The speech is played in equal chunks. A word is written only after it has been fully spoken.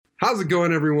How's it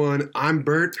going, everyone? I'm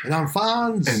Bert. And I'm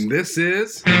Fonz. And this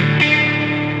is... Bert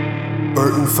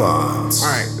and Fonz. All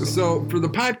right, so for the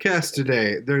podcast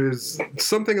today, there's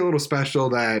something a little special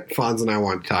that Fonz and I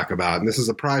want to talk about. And this is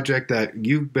a project that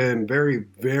you've been very,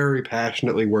 very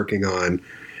passionately working on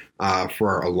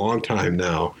for a long time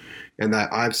now. And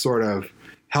that I've sort of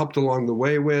helped along the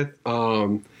way with.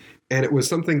 And it was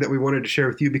something that we wanted to share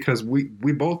with you because we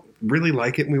both really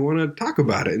like it and we want to talk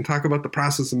about it and talk about the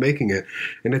process of making it.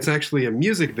 And it's actually a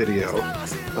music video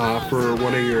for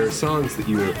one of your songs that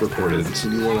you have recorded. So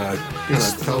you want to kind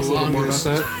of tell us a little more about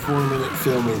that? 4-minute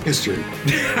film in history.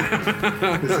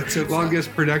 Longest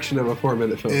production of a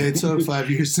 4-minute film. It took 5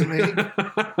 years to make.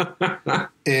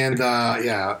 And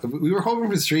we were hoping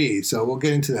for 3, so we'll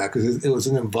get into that because it was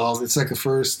involved. It's like the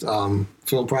first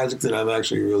film project that I've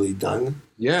actually really done.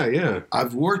 Yeah.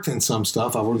 I've worked in some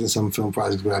stuff. I've worked in some film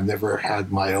projects, but I've never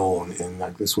had my own, and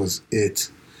like this was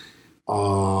it.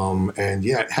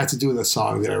 It had to do with a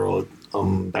song that I wrote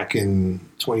back in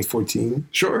 2014.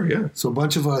 Sure, yeah. So a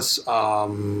bunch of us,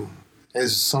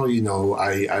 as some of you know,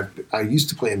 I used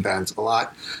to play in bands a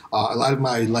lot. A lot of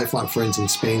my lifelong friends in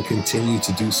Spain continue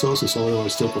to do so. So some of them are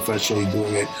still professionally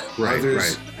doing it.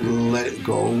 Others let it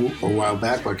go a while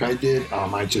back, like I did.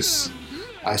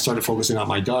 I started focusing on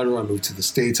my daughter. I moved to the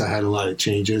States. I had a lot of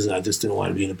changes, and I just didn't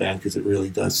want to be in a band because it really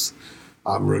does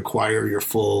require your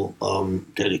full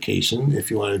dedication if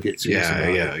you want to get serious about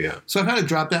it. Yeah. So I kind of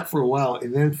dropped that for a while,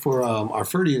 and then for our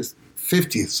 50th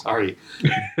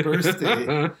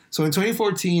birthday. So in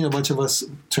 2014, a bunch of us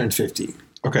turned 50.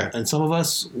 Okay. And some of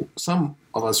us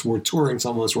were touring,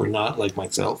 some of us were not, like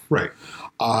myself. Right.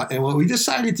 And what we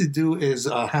decided to do is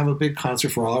have a big concert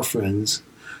for all our friends.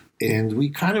 And we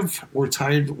kind of were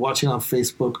tired watching on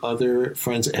Facebook other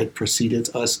friends that had preceded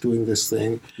us doing this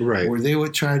thing. Right. Where they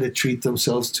would try to treat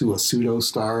themselves to a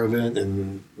pseudo-star event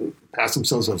and pass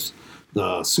themselves as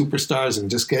the superstars and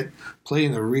just play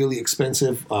in a really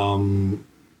expensive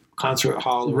concert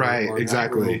hall. Right,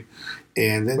 exactly.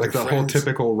 And then like the whole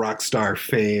typical rock star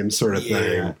fame sort of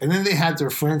thing. And then they had their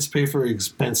friends pay for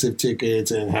expensive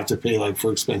tickets and have to pay like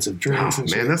for expensive drinks. Oh,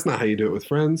 man, that's not how you do it with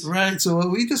friends. Right. So what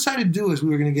we decided to do is we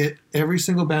were going to get every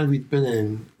single band we'd been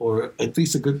in, or at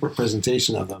least a good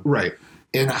representation of them. Right.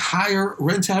 And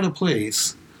rent out a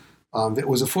place that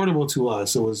was affordable to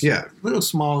us. It was a little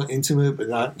small and intimate, but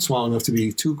not small enough to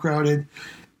be too crowded.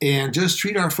 And just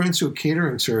treat our friends to a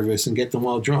catering service and get them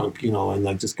all drunk, and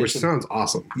like just. Which sounds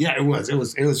awesome. Yeah, it was. It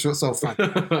was just so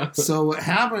fun. So what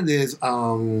happened is,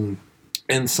 and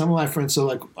some of my friends. So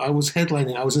like I was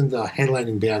headlining. I was in the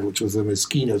headlining band, which was the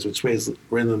Mosquitoes, which plays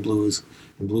rhythm and blues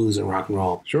and rock and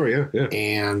roll. Sure, yeah.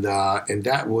 And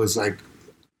that was like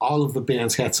all of the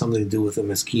bands had something to do with the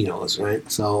Mosquitoes,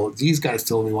 right? So these guys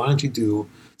told me, why don't you do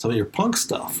some of your punk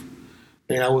stuff?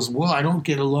 And I was, I don't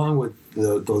get along with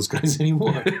those guys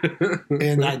anymore.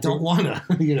 And I don't want to,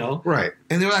 Right.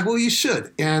 And they were like, well, you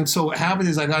should. And so what happened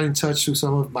is I got in touch with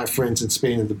some of my friends in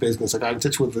Spain in the business. I got in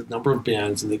touch with a number of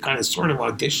bands, and they kind of sort of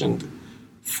auditioned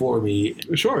for me.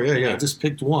 Sure, yeah. I just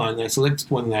picked one. I selected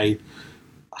one, and I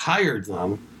hired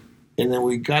them. And then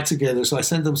we got together. So I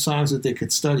sent them songs that they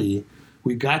could study.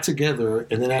 We got together,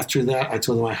 and then after that, I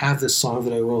told them I have this song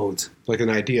that I wrote. Like an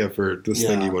idea for this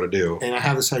thing you want to do. And I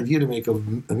have this idea to make a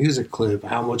music clip.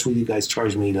 How much will you guys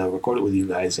charge me to record it with you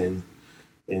guys and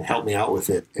help me out with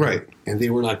it? Right. And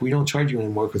they were like, we don't charge you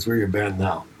anymore because we're your band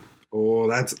now. Oh,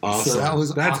 that's awesome.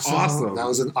 So that's awesome. That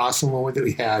was an awesome moment that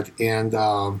we had. And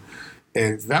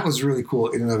that was really cool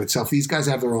in and of itself. These guys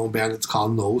have their own band. It's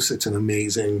called Nos. It's an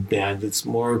amazing band. It's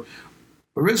more...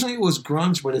 Originally it was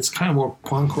grunge, but it's kind of more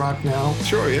punk rock now.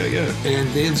 Sure, yeah. And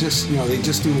they just, they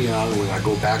just do me out when I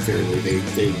go back there.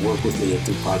 They work with me at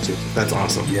the project. That's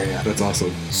awesome. Yeah. That's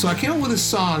awesome. So I came up with a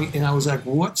song, and I was like,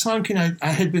 what song can I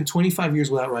had been 25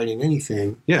 years without writing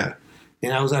anything. Yeah.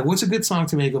 And I was like, what's a good song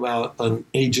to make about an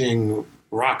aging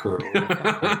rocker? And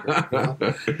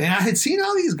I had seen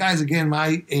all these guys, again,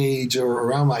 my age or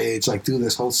around my age, like do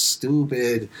this whole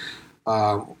stupid...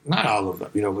 not all of them,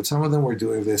 but some of them were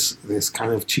doing this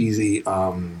kind of cheesy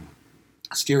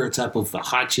stereotype of the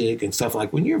hot chick and stuff.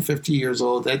 Like when you're 50 years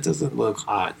old, that doesn't look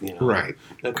hot, Right.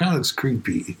 That kind of looks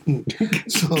creepy.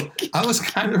 So I was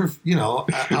kind of,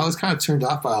 I was kind of turned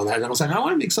off by all that. And I was like, I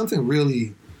want to make something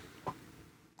really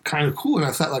kind of cool. And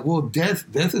I thought, like, well, death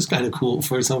is kind of cool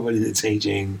for somebody that's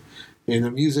aging. In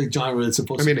the music genre, it's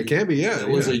supposed to be. I mean, it can be, yeah. It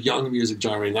was a young music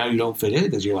genre. Now you don't fit in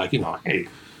because you're like, hey...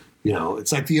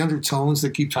 it's like the Undertones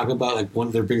that keep talking about, like, one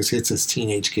of their biggest hits is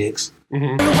Teenage Kicks.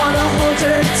 Mm-hmm.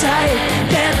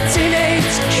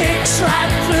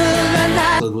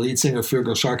 So the lead singer,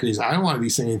 Feargal Sharkey, I don't want to be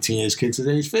singing Teenage Kicks at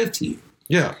age 50.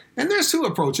 Yeah. And there's two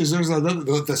approaches. There's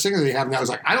the singer they have now is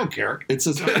like, I don't care. It's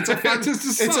a fun, it's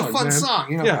a fun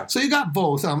song, you know. Yeah. So you got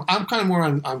both. I'm kind of more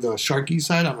on the Sharky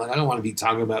side. I'm like, I don't want to be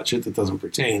talking about shit that doesn't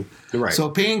pertain. Right. So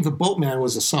Paying the Boatman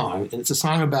was a song, and it's a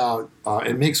song about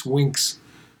it makes winks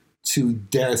to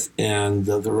death and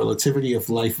the relativity of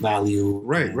life value.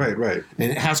 Right.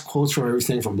 And it has quotes from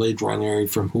everything from Blade Runner,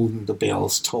 from Whom the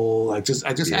Bells Toll. I just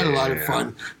had a lot of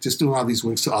fun just doing all these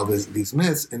winks to all these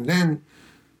myths. And then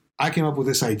I came up with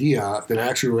this idea that I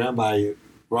actually ran by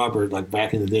Robert like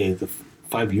back in the day,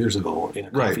 5 years ago in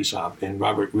a coffee shop, and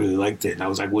Robert really liked it. And I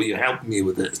was like, "Will you help me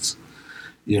with this?"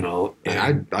 You know,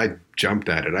 and I jumped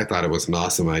at it. I thought it was an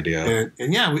awesome idea.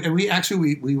 And yeah, we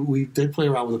actually did play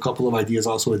around with a couple of ideas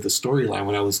also with the storyline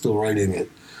when I was still writing it.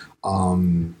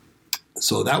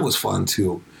 So that was fun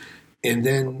too. And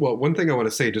then, well, one thing I want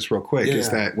to say just real quick is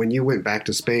that when you went back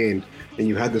to Spain and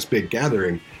you had this big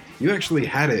gathering, you actually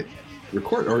had it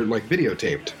record or like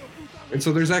videotaped. And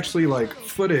so there's actually like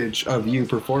footage of you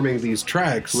performing these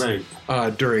tracks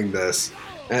during this.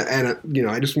 And you know,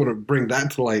 I just want to bring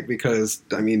that to light because,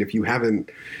 I mean, if you haven't,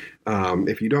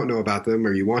 if you don't know about them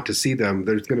or you want to see them,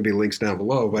 there's going to be links down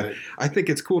below. But I think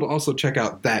it's cool to also check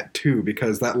out that too,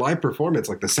 because that live performance,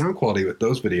 like the sound quality with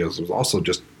those videos was also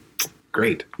just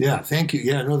great. Yeah, thank you.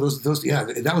 Yeah, no, those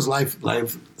that was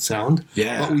live sound.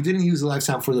 Yeah, but we didn't use the live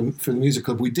sound for the music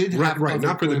clip. We did have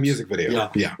not for the music video.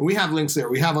 Yeah. We have links there.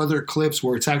 We have other clips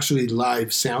where it's actually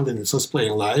live sound and it's us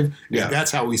playing live. Yeah, and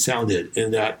that's how we sounded.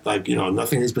 And that, like, you know,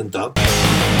 nothing has been dubbed. The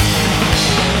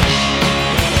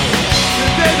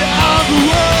baby of the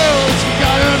world's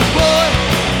forgotten boy.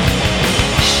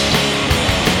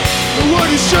 The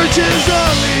wooden churches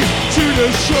only to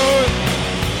the shore.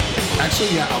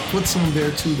 Actually, yeah, I'll put some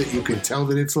there too that you can tell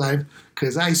that it's live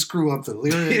because I screw up the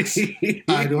lyrics.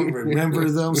 I don't remember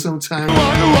them sometimes.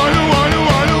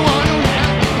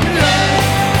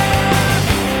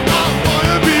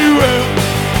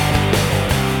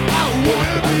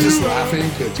 I'm just laughing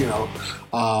because, you know,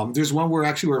 there's one where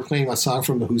actually we're playing a song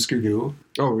from the Husker Du.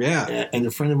 Oh, yeah. And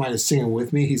a friend of mine is singing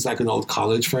with me. He's like an old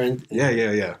college friend.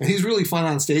 Yeah. And he's really fun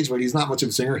on stage, but he's not much of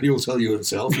a singer. He'll tell you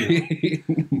himself. You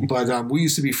know? But we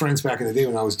used to be friends back in the day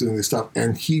when I was doing this stuff.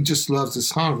 And he just loves this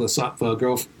song, the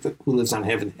girl who lives on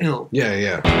Heaven Hill.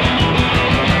 Yeah.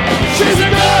 She's a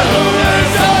girl who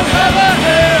lives on Heaven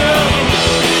Hill.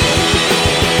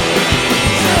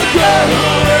 She's a girl who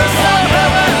lives on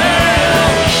Heaven Hill.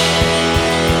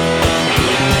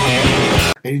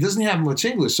 And he doesn't have much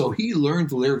English, so he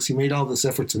learned the lyrics. He made all this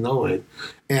effort to know it.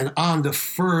 And on the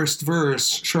first verse,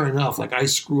 sure enough, like I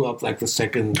screw up like the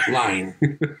second line.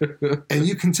 And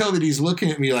you can tell that he's looking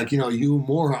at me like, you know, you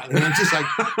moron. And I'm just like,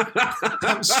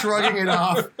 I'm shrugging it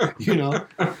off, you know.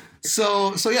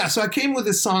 So I came with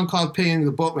this song called Paying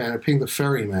the Boatman or Paying the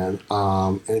Ferryman.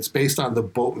 And it's based on the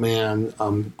boatman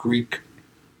Greek,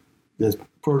 the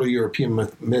Proto-European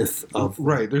myth of...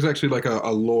 Right. There's actually like a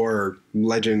lore,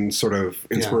 legend sort of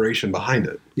inspiration behind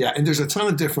it. Yeah, and there's a ton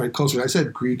of different cultures. I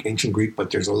said Greek, ancient Greek, but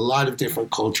there's a lot of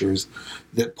different cultures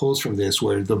that pulls from this,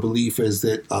 where the belief is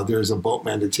that there's a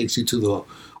boatman that takes you to the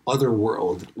other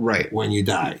world when you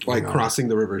die. Like crossing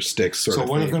the river Styx sort of thing.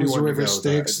 So one of them is the river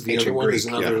Styx. The other one is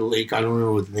another lake. I don't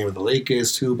remember what the name of the lake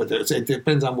is, too, but it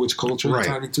depends on which culture you're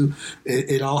talking to.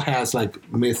 It all has,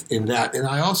 like, myth in that. And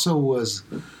I also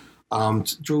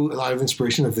drew a lot of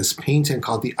inspiration of this painting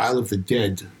called The Isle of the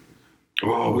Dead,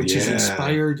 which has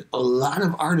inspired a lot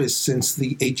of artists since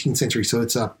the 18th century. So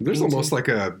it's there's almost like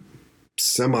a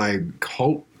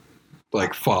semi-cult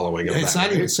like following of it's that.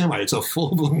 Not even semi, it's a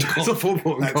full-blown cult. It's a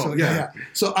full-blown cult, so, yeah.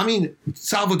 So, I mean,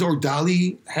 Salvador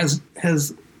Dali has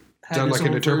done like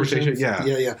an interpretation.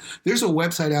 Yeah. There's a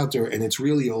website out there, and it's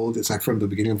really old. It's like from the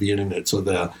beginning of the internet, so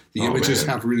the images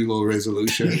have really low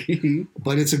resolution.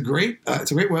 But it's a great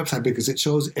website because it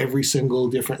shows every single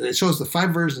different. It shows the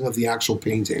 5 versions of the actual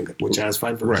painting, which has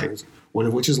 5 versions, one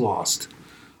of which is lost.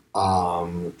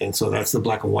 And so that's the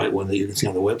black and white one that you can see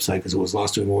on the website because it was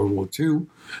lost during World War II.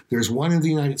 There's one in the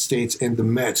United States and the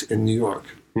Met in New York.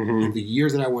 In the year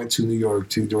that I went to New York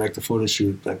to direct a photo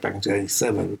shoot, like back in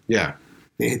 2007. Yeah.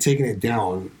 They had taken it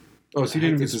down. Oh, so you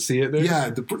didn't get to see it there? Yeah,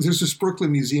 there's this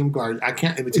Brooklyn museum guard. I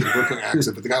can't imitate the Brooklyn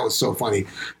accent, but the guy was so funny.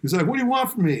 He's like, "What do you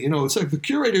want from me?" You know, it's like the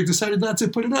curator decided not to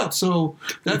put it up. So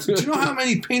do you know how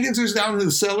many paintings there's down in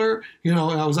the cellar? You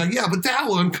know, and I was like, "Yeah, but that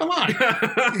one, come on."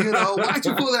 You know, why'd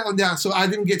you pull that one down? So I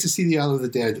didn't get to see The Isle of the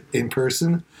Dead in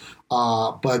person.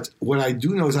 But what I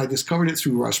do know is I discovered it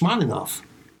through Rachmaninoff.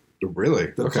 Really?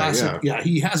 The classic. Yeah,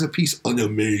 he has an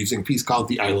amazing piece called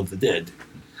The Isle of the Dead.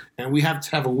 And we have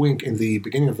to have a wink in the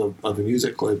beginning of the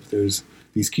music clip. There's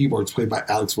these keyboards played by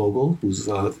Alex Vogel, who's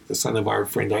the son of our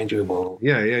friend Andrea Vogel.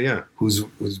 Yeah.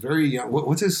 Was very young.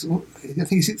 What's his? I think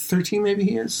he's 13. Maybe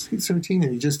he is. He's 13,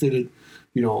 and he just did it.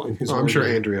 In his. I'm sure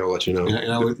Andrea will let you know.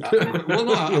 And I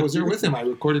was there with him. I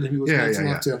recorded him. He was nice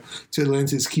enough to lend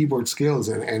his keyboard skills,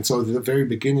 and so the very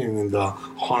beginning and the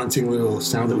haunting little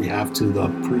sound that we have to the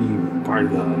pre part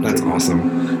of the. That's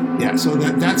awesome. Yeah, so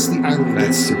that's the island.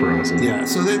 That's super awesome. Yeah,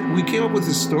 so then we came up with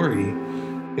this story,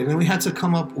 and then we had to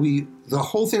come up. The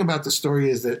whole thing about the story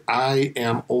is that I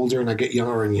am older and I get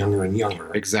younger and younger and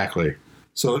younger. Exactly.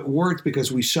 So it worked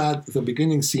because we shot the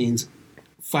beginning scenes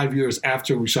 5 years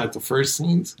after we shot the first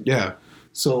scenes. Yeah.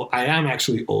 So I am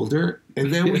actually older,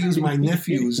 and then we use my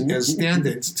nephews as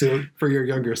stand-ins for your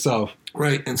younger self.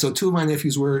 Right, and so two of my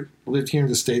nephews lived here in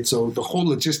the States, so the whole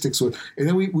logistics and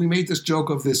then we made this joke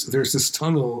of this. There's this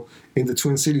tunnel in the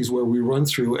Twin Cities where we run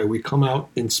through, and we come out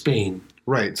in Spain.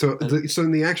 Right. So,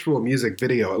 in the actual music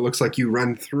video, it looks like you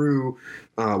run through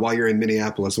while you're in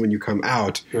Minneapolis. When you come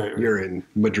out, you're in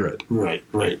Madrid. Right.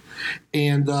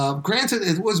 And granted,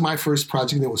 it was my first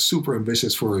project. That was super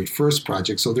ambitious for a first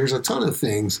project. So there's a ton of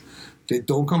things that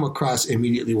don't come across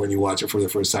immediately when you watch it for the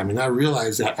first time. And I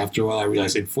realized that after a while, I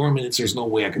realized in 4 minutes, there's no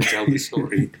way I can tell this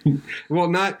story. Well,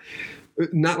 not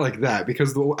like that,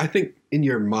 because I think in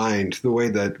your mind, the way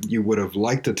that you would have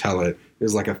liked to tell it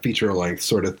is like a feature-length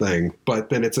sort of thing. But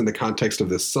then it's in the context of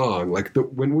this song. Like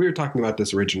when we were talking about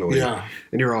this originally, and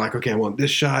you were all like, okay, I want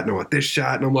this shot and I want this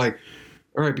shot. And I'm like,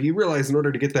 all right, but you realize in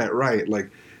order to get that right,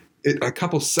 like a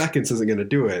couple seconds isn't going to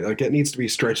do it. Like it needs to be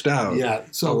stretched out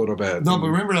a little bit. No, but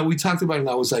remember that we talked about it and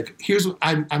I was like, here's what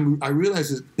I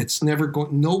realized it's never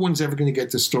going, no one's ever going to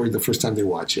get this story the first time they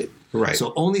watch it. Right.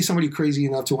 So only somebody crazy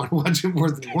enough to want to watch it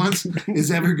more than once is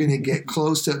ever going to get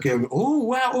close to going, oh,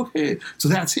 wow, okay. So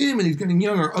that's him and he's getting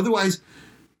younger. Otherwise,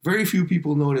 very few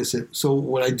people notice it. So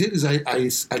what I did is I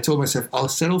told myself, I'll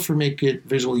settle for make it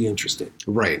visually interesting.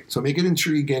 Right. So make it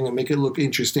intriguing and make it look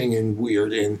interesting and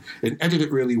weird and edit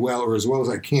it really well or as well as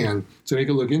I can to make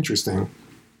it look interesting.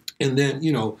 And then,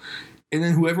 and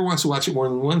then whoever wants to watch it more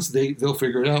than once, they'll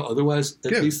figure it out. Otherwise,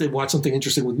 at least they've watched something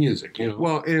interesting with music,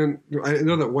 Well, and I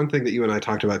know that one thing that you and I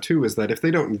talked about too is that if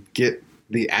they don't get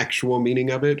the actual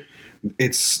meaning of it,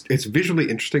 it's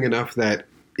visually interesting enough that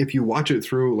if you watch it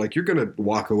through, like you're going to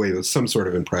walk away with some sort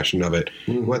of impression of it,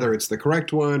 whether it's the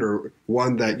correct one or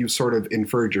one that you sort of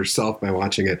inferred yourself by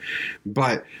watching it.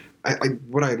 But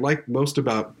what I like most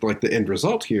about like the end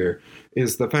result here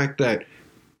is the fact that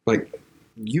like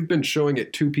you've been showing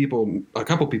it to a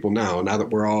couple people now that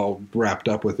we're all wrapped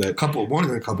up with it. More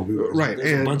than a couple people. Right.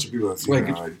 There's a bunch of people that's seen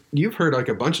it. You've heard like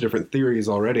a bunch of different theories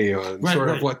already on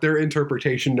of what their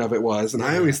interpretation of it was. And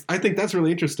I think that's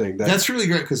really interesting. That's really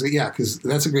great because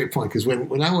that's a great point. Because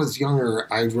when I was younger,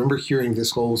 I remember hearing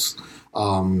this whole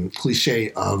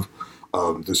cliche of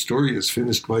the story is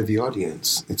finished by the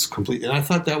audience. It's complete. And I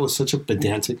thought that was such a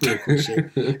pedantic little cliche.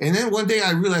 And then one day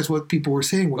I realized what people were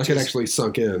saying. Like it actually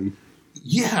sunk in.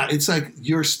 Yeah, it's like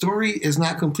your story is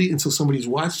not complete until somebody's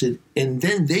watched it, and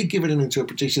then they give it an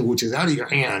interpretation which is out of your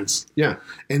hands. Yeah.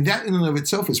 And that in and of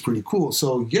itself is pretty cool.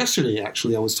 So yesterday,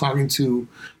 actually, I was having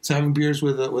beers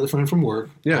with a friend from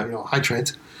work. Yeah. Hi,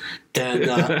 Trent.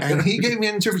 And he gave me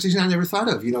an interpretation I never thought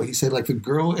of. He said, like, the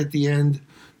girl at the end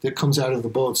that comes out of the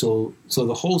boat. So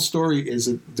the whole story is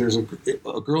that there's a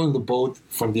girl in the boat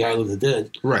from the Isle of the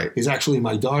Dead. Right. Is actually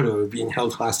my daughter being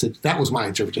held hostage. That was my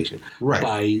interpretation.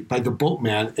 Right. By the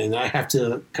boatman, and I have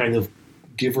to kind of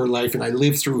give her life, and I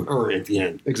live through her at the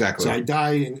end. Exactly. So I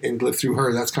die and live through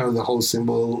her. That's kind of the whole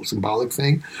symbolic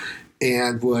thing.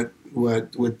 And what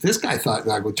this guy thought,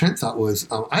 like what Trent thought was,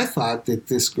 I thought that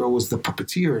this girl was the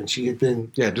puppeteer, and she had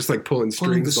been just like pulling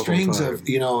the strings of,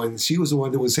 and she was the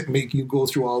one that was making you go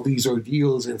through all these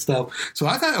ordeals and stuff. So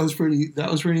I thought that was pretty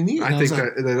neat. I think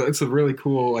that it's a really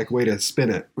cool like way to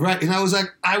spin it. Right, and I was like,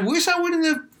 I wish I wouldn't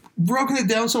have broken it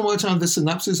down so much on the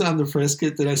synopsis on the press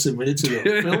kit that I submitted to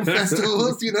the film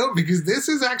festivals, because this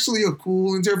is actually a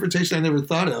cool interpretation I never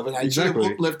thought of, and I should have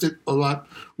left it a lot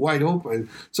wide open.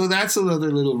 So that's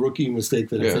another little rookie mistake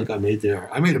that I think I made there.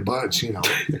 I made a bunch, It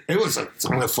was a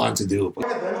ton of fun to do.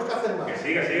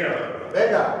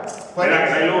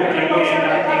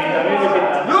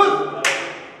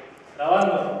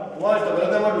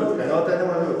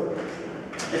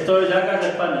 Esto es Jackass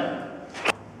España.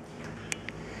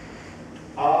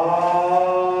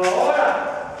 Ahora.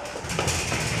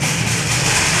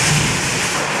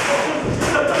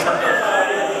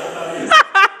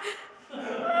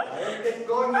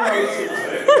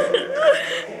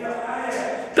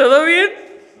 ¿Todo bien?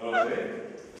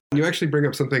 You actually bring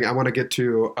up something I want to get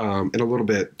to in a little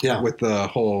bit with the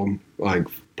whole like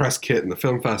press kit and the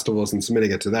film festivals and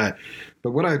submitting it to that.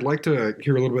 But what I'd like to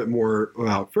hear a little bit more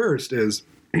about first is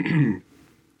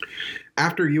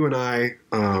after you and I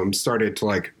started to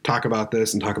like talk about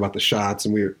this and talk about the shots,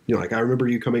 and we were, like, I remember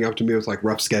you coming up to me with like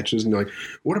rough sketches and you're like,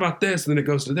 what about this? And then it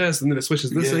goes to this, and then it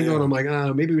switches this angle, and I'm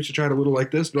like, maybe we should try it a little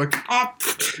like this. And you're like,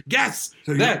 yes,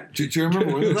 so that. Do you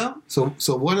remember one of them?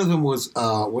 So one of them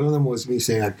was me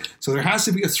saying, like, so there has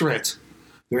to be a threat.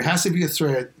 There has to be a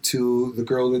threat to the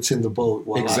girl that's in the boat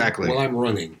while I'm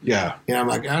running. Yeah. And I'm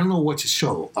like, I don't know what to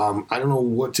show. I don't know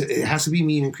what to. It has to be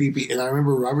mean and creepy. And I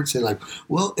remember Robert said, like,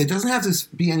 well, it doesn't have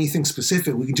to be anything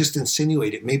specific. We can just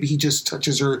insinuate it. Maybe he just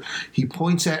touches her. He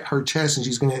points at her chest, and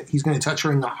he's gonna touch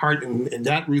her in the heart, and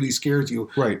that really scares you.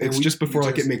 Right. And it's just before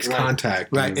like it makes contact.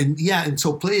 Right. And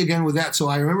so play again with that. So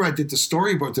I remember I did the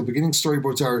storyboard. The beginning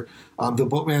storyboards are the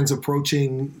boatman's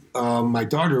approaching my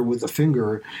daughter with a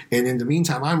finger, and in the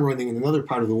meantime, I'm running in another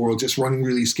part of the world, just running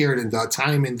really scared. And the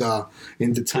time in the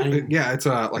time, it's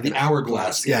like an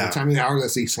hourglass. Yeah, the time in the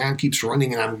hourglass, the hand keeps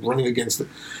running, and I'm running against it.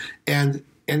 And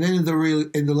then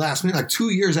in the last minute, like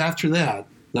 2 years after that,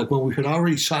 like when we had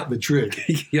already shot Madrid.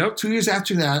 Yep. 2 years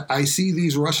after that, I see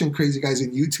these Russian crazy guys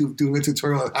on YouTube doing a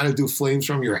tutorial on how to do flames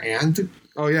from your hand.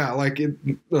 Oh yeah, like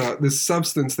this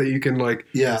substance that you can like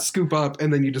scoop up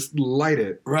and then you just light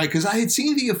it. Right, because I had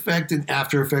seen the effect in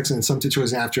After Effects and some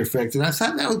tutorials in After Effects, and I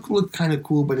thought that would look kind of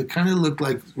cool, but it kind of looked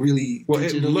like really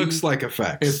it looks like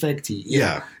effects. Effecty,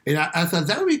 yeah. And I thought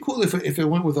that would be cool if it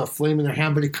went with a flame in their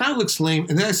hand, but it kind of looks lame.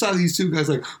 And then I saw these two guys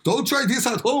like, don't try this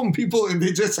at home, people, and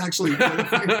they just actually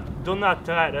Do not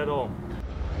try it at all.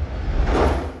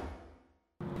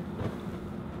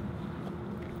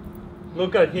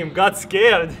 Look at him, got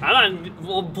scared.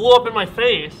 Blew up in my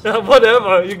face.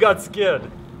 Whatever, you got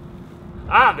scared.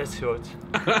 This hurts.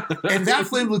 And that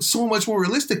flame looked so much more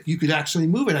realistic. You could actually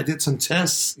move it. I did some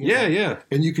tests. Yeah.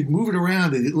 And you could move it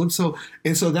around, and it looked so.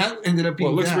 And so that ended up being.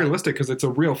 Well, it looks realistic because it's a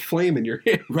real flame in your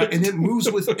hand. Right, and it moves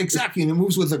with and it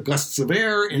moves with the gusts of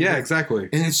air. And exactly.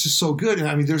 And it's just so good. And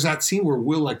I mean, there's that scene where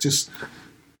Will like just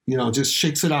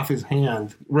shakes it off his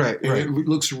hand. Right. It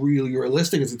looks really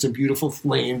realistic. It's a beautiful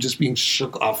flame just being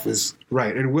shook off his.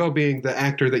 Right, and Will being the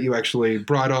actor that you actually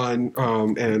brought on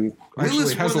and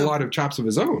actually has a lot of chops of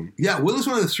his own. Yeah, Will is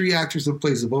one of the three actors that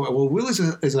plays the boat. Well, Will is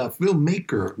a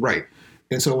filmmaker. Right.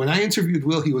 And so when I interviewed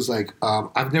Will, he was like,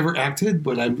 I've never acted,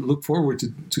 but I look forward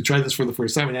to try this for the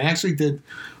first time. And I actually did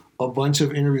a bunch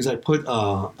of interviews. I put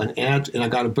an ad, and I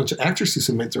got a bunch of actors to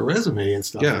submit their resume and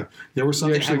stuff. Yeah. There were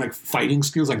some that had like fighting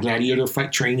skills, like gladiator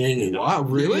fight training. And, wow,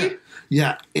 really?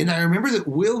 Yeah. And I remember that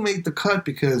Will made the cut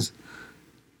because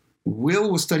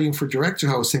Will was studying for director.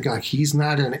 I was thinking, like, he's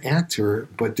not an actor,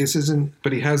 but this isn't.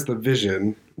 But he has the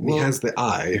vision. He has the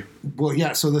eye. Well,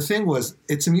 yeah. So the thing was,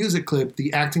 it's a music clip.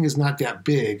 The acting is not that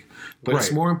big, but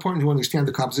it's more important to understand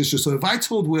the composition. So if I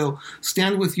told Will,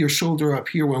 stand with your shoulder up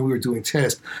here when we were doing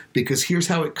test, because here's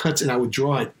how it cuts, and I would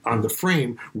draw it on the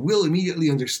frame, Will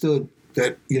immediately understood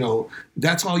that,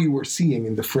 that's all you were seeing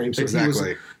in the frame. So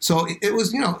exactly. It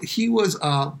was, he was,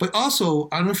 but also,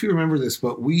 I don't know if you remember this,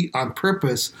 but we on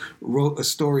purpose wrote a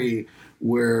story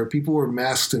where people were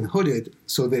masked and hooded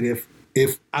so that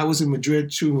if I was in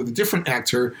Madrid shooting with a different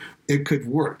actor, it could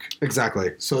work.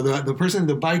 Exactly. So the person in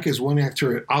the bike is one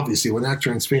actor, obviously, one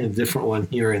actor in Spain, a different one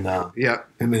here in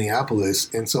Minneapolis.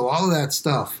 And so all of that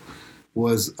stuff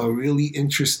was a really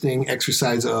interesting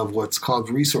exercise of what's called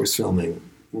resource filming,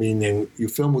 meaning you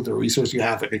film with the resource you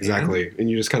have at exactly, hand. And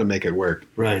you just kind of make it work.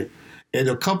 Right. And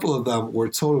a couple of them were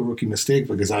total rookie mistake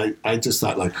because I just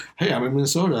thought, like, hey, I'm in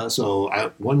Minnesota,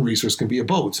 so one resource can be a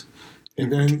boat.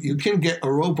 And then you can get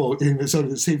a rowboat in Minnesota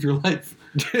to save your life.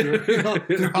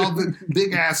 They're all the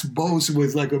big ass boats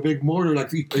with like a big motor.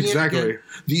 Like you can't get,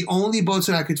 the only boats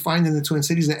that I could find in the Twin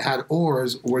Cities that had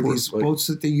oars were these boats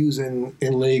that they use in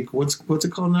Lake. What's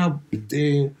it called now?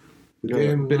 Biddy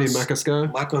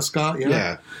Makaska.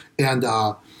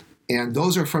 Yeah. And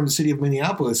those are from the city of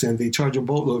Minneapolis, and they charge a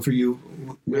boatload for you.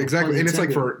 Exactly, and it's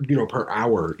like for per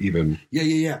hour even.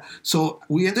 Yeah. So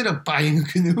we ended up buying a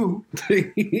canoe,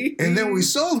 and then we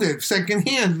sold it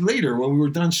secondhand later when we were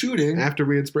done shooting. After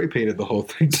we had spray painted the whole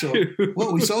thing. So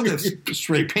we sold it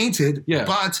spray painted. Yeah.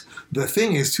 But the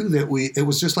thing is too that it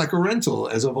was just like a rental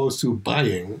as opposed to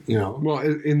buying. Well,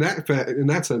 in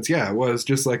that sense, it was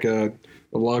just like a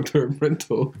long-term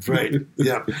rental. Right.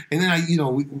 Yeah. And then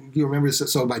you remember this.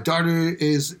 So my daughter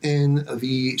is in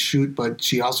the shoot, but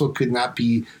she also could not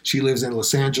be, she lives in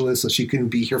Los Angeles, so she couldn't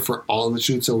be here for all of the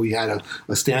shoots. So we had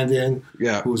a stand-in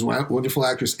who was a wonderful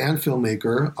actress and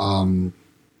filmmaker.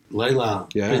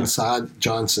 Layla bin Saad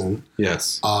Johnson.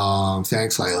 Yes.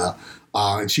 Thanks, Layla.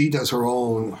 And she does her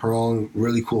own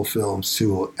really cool films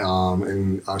too.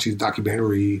 And she's a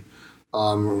documentary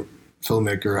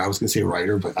filmmaker. I was going to say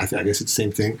writer, but I guess it's the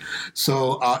same thing.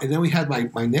 So, and then we had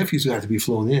my nephews who had to be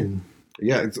flown in.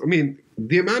 Yeah, I mean,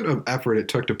 the amount of effort it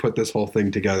took to put this whole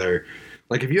thing together.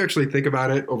 Like, if you actually think about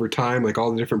it over time, like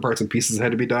all the different parts and pieces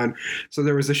had to be done. So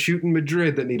there was a shoot in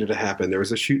Madrid that needed to happen. There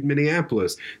was a shoot in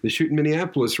Minneapolis. The shoot in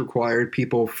Minneapolis required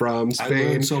people from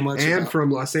Spain and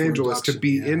from Los Angeles to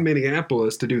be in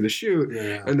Minneapolis to do the shoot.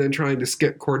 Yeah. And then trying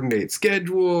to coordinate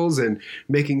schedules and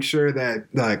making sure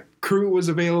that the crew was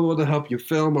available to help you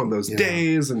film on those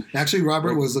days. And actually,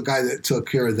 Robert was the guy that took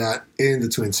care of that in the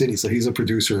Twin Cities. So he's a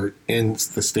producer in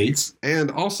the States. And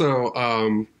also,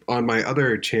 on my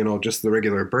other channel, just the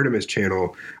regular Bertimus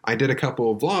channel, I did a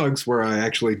couple of vlogs where I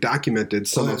actually documented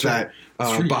some of that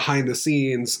behind the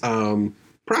scenes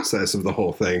process of the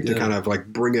whole thing to kind of like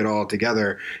bring it all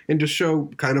together and to show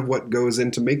kind of what goes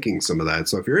into making some of that.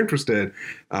 So if you're interested,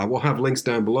 we'll have links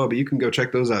down below, but you can go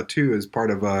check those out too as part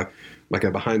of like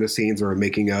a behind the scenes or a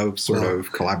making of sort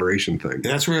of collaboration thing. And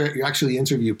that's where you actually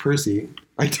interview Percy.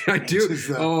 I do.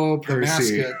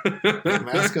 Percy. The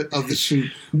mascot of the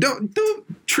shoot. Don't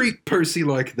treat Percy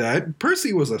like that.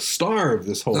 Percy was a star of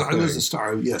this whole thing. He was a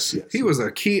star. Yes. He was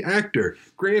a key actor.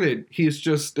 Granted, he's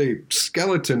just a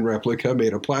skeleton replica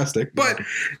made of plastic, but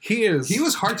he is. He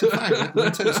was hard to find. Let me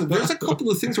tell you, so there's a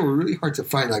couple of things that were really hard to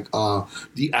find, like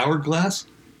the hourglass.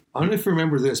 I don't know if you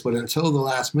remember this, but until the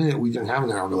last minute, we didn't have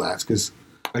an hourglass because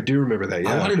I do remember that.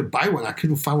 Yeah, I wanted to buy one. I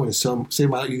couldn't find one to sell.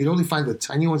 You could only find the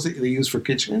tiny ones that they use for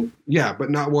kitchen. Yeah, but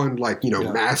not one like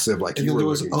massive like and you were there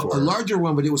was looking for. A larger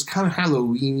one, but it was kind of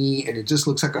Halloween-y, and it just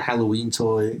looks like a Halloween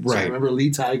toy. So I remember Lee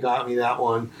Tai got me that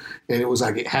one, and it was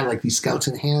like it had like these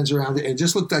skeleton hands around it, and it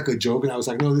just looked like a joke. And I was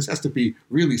like, no, this has to be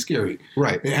really scary.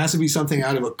 Right. It has to be something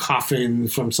out of a coffin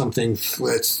from something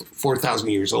that's 4,000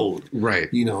 years old.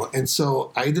 Right. And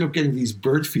so I ended up getting these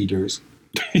bird feeders.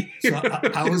 So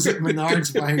I was at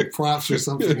Menards buying props for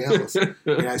something else, and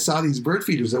I saw these bird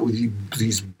feeders that would be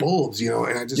these bulbs,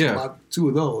 and I just bought 2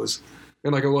 of those.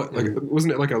 And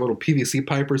wasn't it like a little PVC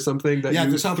pipe or something that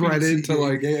you threaded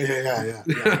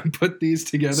to put these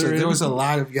together? So there was a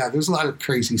lot of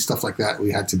crazy stuff like that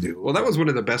we had to do. Well, that was one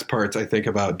of the best parts I think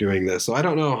about doing this. So I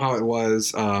don't know how it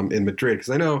was in Madrid because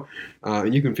I know,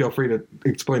 and you can feel free to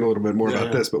explain a little bit more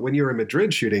about this. But when you were in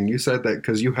Madrid shooting, you said that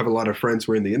because you have a lot of friends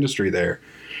who are in the industry there.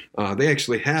 They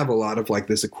actually have a lot of like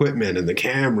this equipment and the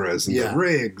cameras and the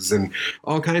rigs and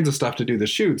all kinds of stuff to do the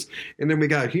shoots. And then we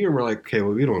got here and we're like, okay,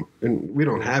 well, we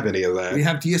don't have any of that. We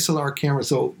have DSLR cameras.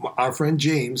 So our friend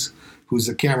James, who's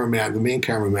the main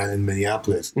cameraman in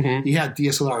Minneapolis, he had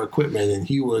DSLR equipment, and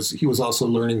he was also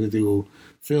learning to do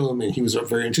film, and he was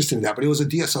very interested in that. But it was a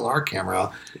DSLR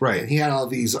camera, right? And he had all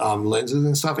these lenses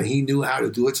and stuff, and he knew how to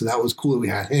do it, so that was cool that we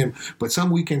had him. But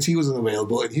some weekends he wasn't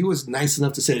available, and he was nice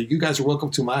enough to say, "You guys are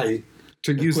welcome to my."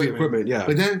 To use the equipment, yeah.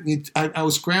 But then I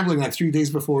was scrambling like 3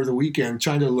 days before the weekend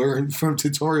trying to learn from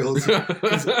tutorials.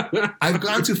 I've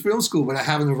gone to film school, but I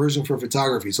have an aversion for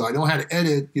photography, so I know how to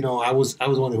edit. I was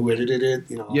the one who edited it.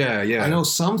 Yeah. I know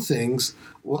some things.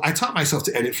 Well, I taught myself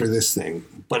to edit for this thing,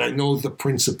 but I know the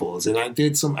principles, and I've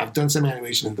done some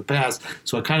animation in the past,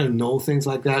 so I kind of know things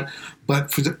like that.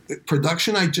 But for the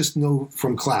production, I just know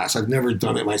from class. I've never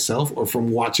done it myself or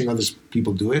from watching other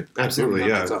people do it. Absolutely,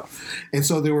 yeah. And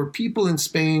so there were people in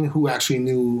Spain who actually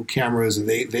knew cameras, and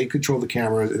they controlled the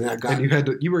cameras,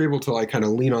 and you were able to like kind of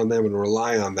lean on them and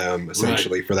rely on them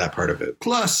essentially for that part of it.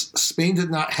 Plus, Spain did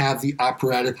not have the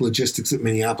operatic logistics that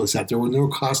Minneapolis had. There were no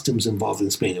costumes involved in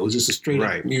Spain. It was just a straight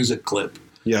up music clip.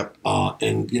 Yep.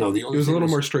 And the only it was a little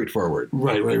more straightforward.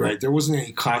 Right. There wasn't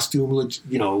any costume.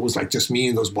 It was like just me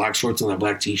in those black shorts and that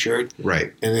black T-shirt.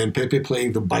 Right. And then Pepe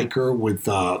playing the biker with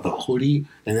the hoodie,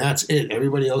 and that's it.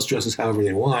 Everybody else dresses however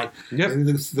they want. Yep. And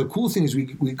the cool thing is we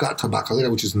got Tabacalera,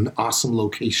 which is an awesome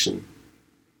location.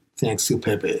 Thanks to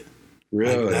Pepe.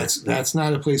 Really? That's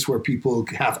not a place where people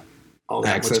have all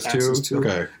that access much access to.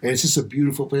 Okay. And it's just a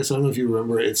beautiful place. I don't know if you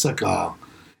remember. It's like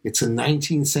it's a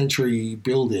 19th century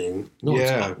building.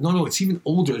 It's even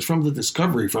older. It's from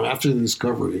from after the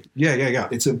Discovery. Yeah.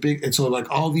 It's a big, and so like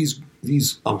all these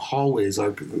hallways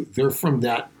they're from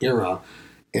that era,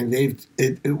 and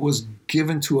it was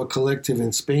given to a collective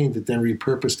in Spain that then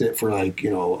repurposed it for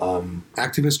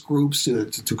activist groups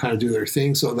to kind of do their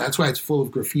thing. So that's why it's full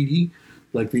of graffiti.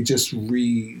 Like they just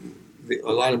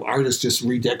a lot of artists just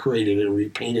redecorated it and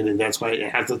repainted it, and that's why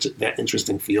it has that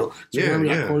interesting feel. So remember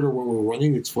that corridor where we're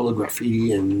running, it's full of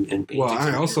graffiti and paintings. Well,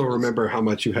 I also remember how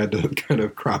much you had to kind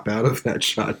of crop out of that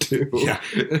shot too. Yeah.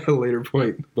 At a later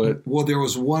point. But there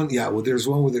was one where there's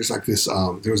like this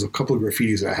there was a couple of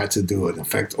graffitis that I had to do an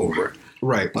effect over.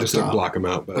 Right, just to block them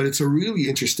out. But it's a really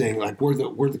interesting, like where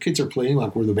the kids are playing,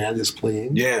 like where the band is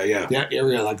playing. Yeah. That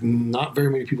area, like not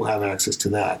very many people have access to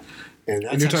that. And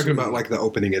you're talking about like the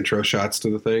opening intro shots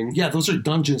to the thing? Yeah, those are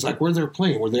dungeons, like where they're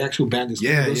playing, where the actual band is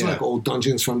playing. Yeah, those are like old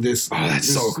dungeons from this. Oh,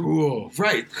 that's so cool.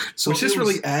 Right. So which just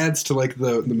really adds to like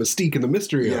the mystique and the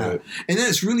mystery of it. And then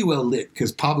it's really well lit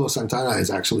because Pablo Santana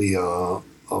is actually a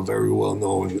very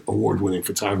well-known, award-winning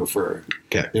photographer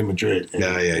in Madrid. And,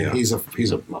 and he's a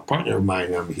partner of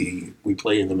mine. We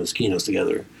play in the Mezquinos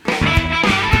together.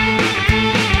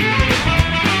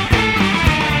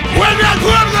 ¡Vuelve al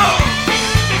pueblo!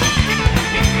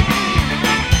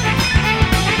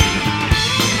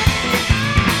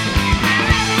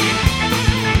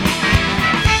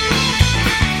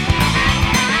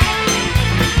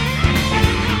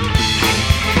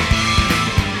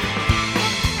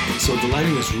 So the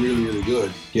lighting is really, really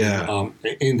good. Yeah.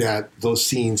 In those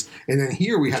scenes. And then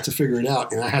here we had to figure it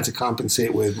out, and I had to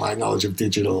compensate with my knowledge of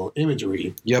digital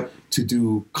imagery. Yep. To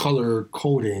do color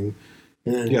coding.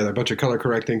 And there are a bunch of color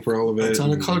correcting for all of it. A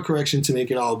ton of color correction to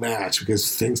make it all match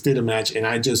because things didn't match, and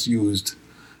I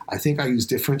used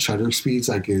different shutter speeds.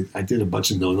 I did a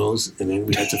bunch of no-nos, and then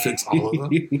we had to fix all of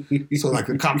them. So like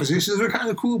the compositions were kind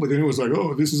of cool, but then it was like,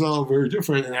 oh, this is all very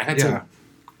different, and I had to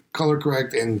color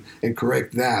correct and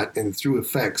correct that, and through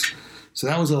effects. So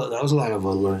that was a lot of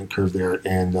a learning curve there,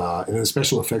 and then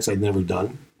special effects I'd never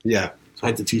done. Yeah, so I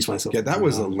had to teach myself. Yeah, that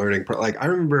was a learning. Like I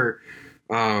remember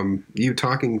you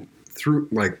talking through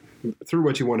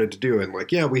what you wanted to do, and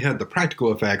we had the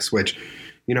practical effects, which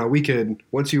we could,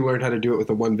 once you learned how to do it with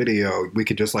the one video, we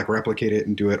could just replicate it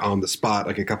and do it on the spot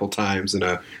a couple times in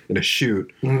a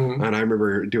shoot. Mm-hmm. And I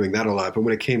remember doing that a lot. But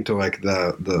when it came to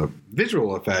the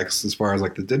visual effects, as far as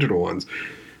the digital ones,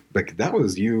 that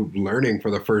was you learning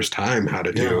for the first time how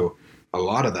to do a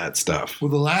lot of that stuff.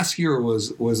 Well, the last year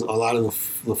was a lot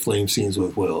of the flame scenes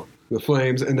with Will. The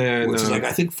flames, and then which is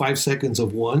I think 5 seconds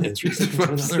of one and 3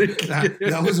 seconds of another.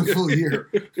 That was a full year,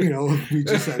 We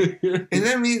just and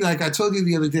then I told you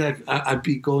the other day, I'd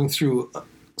be going through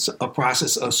a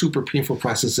process, a super painful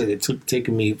process that it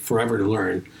taken me forever to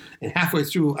learn. And halfway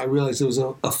through, I realized it was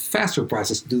a faster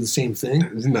process to do the same thing.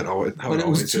 Isn't that always how but it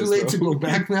was too late to go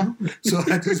back now, so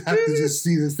I just have to just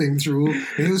see this thing through. And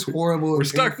it was horrible. We're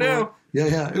stuck now.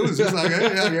 Yeah. It was just so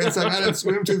I had to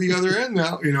swim to the other end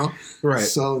now, Right.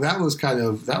 So that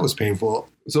was painful.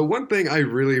 So one thing I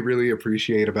really, really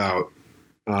appreciate about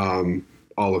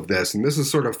all of this, and this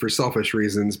is sort of for selfish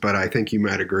reasons, but I think you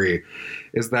might agree,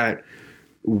 is that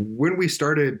when we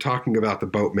started talking about the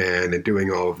Boatman and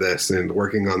doing all of this and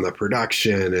working on the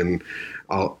production and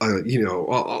all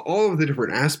of the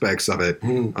different aspects of it,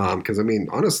 because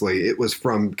honestly, it was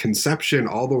from conception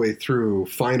all the way through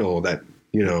final that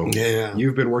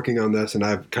you've been working on this, and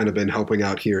I've kind of been helping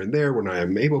out here and there when I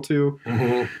am able to.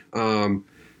 Mm-hmm.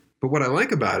 But what I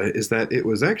like about it is that it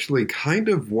was actually kind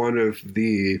of one of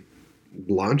the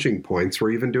launching points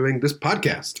for even doing this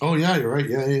podcast. Oh yeah, you're right.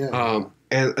 Yeah.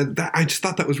 And I just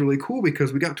thought that was really cool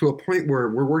because we got to a point where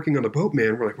we're working on the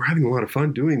Boatman. We're having a lot of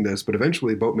fun doing this, but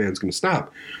eventually Boatman's going to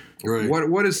stop. Right.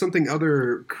 What is something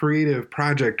other creative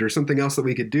project or something else that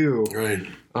we could do? Right.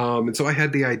 And so I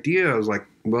had the idea. I was like,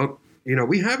 well,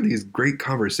 we have these great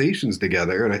conversations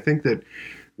together, and I think that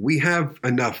we have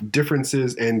enough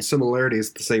differences and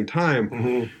similarities at the same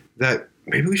time that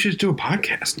maybe we should do a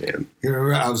podcast, man.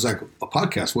 I was like, a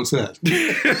podcast? What's that?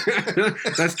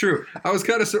 That's true. I was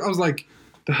like,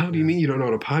 the hell do you mean you don't know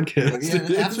what a podcast is?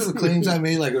 After the claims I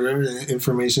made, remember the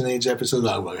Information Age episode,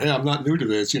 I'm like, hey, I'm not new to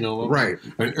this, Right.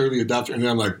 I'm an early adopter. And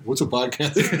then I'm like, what's a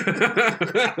podcast?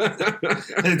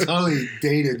 And it totally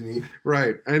dated me.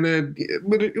 Right. And then,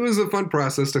 but it was a fun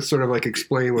process to sort of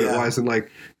explain what it was, and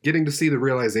getting to see the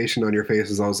realization on your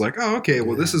faces. I was like, oh, okay,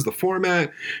 well, this is the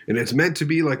format, and it's meant to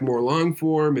be more long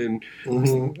form, and,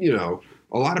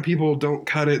 a lot of people don't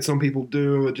cut it. Some people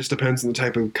do. It just depends on the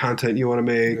type of content you want to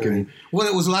make. Right. And well,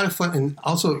 it was a lot of fun. And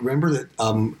also remember that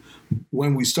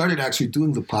when we started actually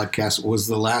doing the podcast was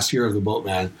the last year of the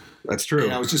Boatman. That's true.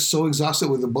 And I was just so exhausted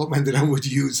with the Boatman that I would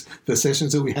use the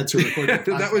sessions that we had to record.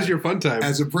 That was your fun time.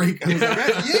 As a break. I was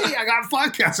like, hey, I got a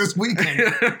podcast this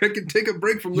weekend. I can take a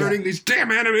break from learning these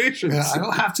damn animations. I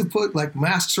don't have to put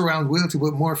masks around Will to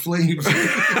put more flames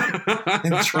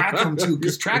and track them too,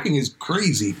 because tracking is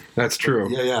crazy. That's true.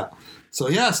 Yeah. So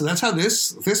that's how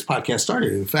this podcast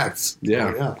started. In fact,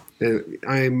 Yeah.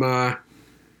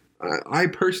 I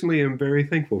personally am very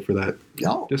thankful for that.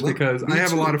 Yeah, just because I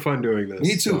have a lot of fun doing this.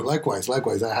 Me too. So. Likewise.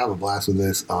 I have a blast with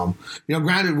this.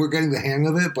 Granted, we're getting the hang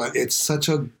of it, but it's such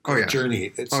a good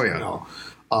journey. It's,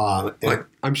 like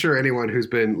I'm sure anyone who's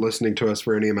been listening to us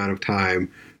for any amount of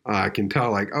time can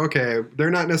tell. Like, okay,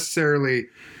 they're not necessarily,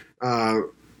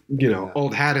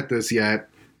 old hat at this yet.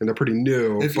 And they're pretty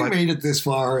new. If you made it this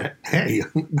far, hey,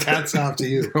 that's off to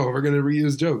you. Oh, we're going to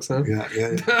reuse jokes, huh? Yeah.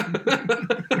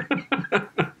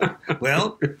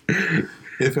 Well,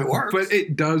 if it works. But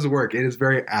it does work. It is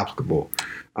very applicable.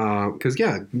 Because,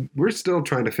 we're still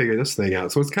trying to figure this thing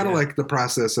out. So it's kind of like the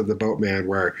process of the Boatman,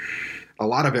 where a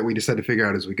lot of it we just had to figure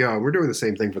out as we go. And we're doing the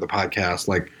same thing for the podcast.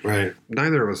 Like,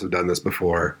 neither of us have done this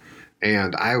before.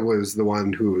 And I was the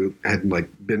one who had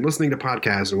been listening to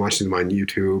podcasts and watching them on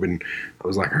YouTube, and I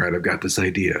was like, all right, I've got this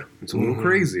idea. It's a little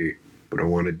crazy, but I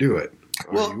want to do it.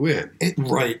 Are you in?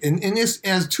 And this,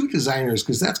 as two designers,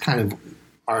 because that's kind of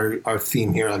our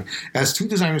theme here, like, as two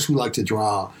designers who like to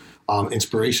draw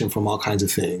inspiration from all kinds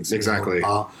of things. Exactly.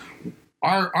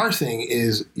 Our thing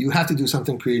is you have to do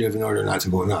something creative in order not to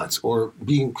go nuts, or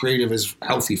being creative is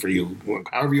healthy for you,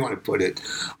 however you want to put it.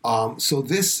 So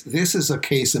this is a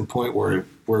case in point where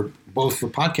both the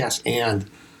podcast and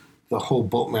the whole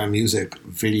Boatman music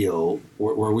video,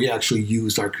 where we actually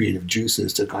used our creative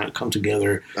juices to kind of come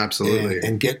together, absolutely,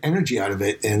 and get energy out of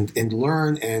it, and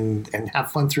learn and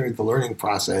have fun through the learning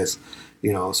process.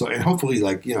 So and hopefully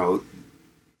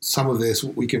some of this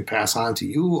we can pass on to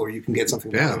you, or you can get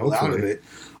something valuable out of it.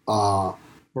 Or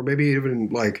maybe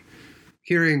even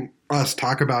hearing us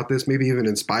talk about this maybe even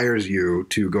inspires you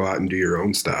to go out and do your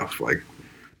own stuff.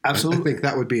 Absolutely. I think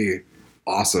that would be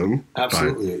awesome.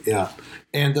 Absolutely. Yeah.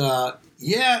 And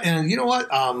and you know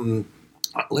what?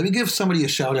 Let me give somebody a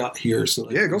shout out here. So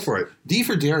go for it. D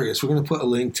for Darius. We're going to put a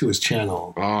link to his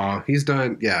channel. He's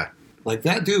done. Yeah. Like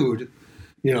that dude.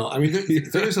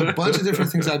 There's a bunch of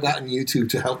different things I've got on YouTube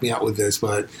to help me out with this,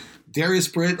 but Darius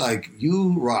Britt,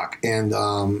 you rock. And I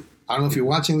don't know if you're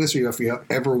watching this or if you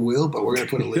ever will, but we're going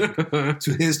to put a link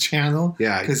to his channel.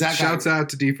 Yeah, because that shouts out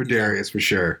to D for Darius for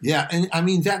sure. Yeah, and I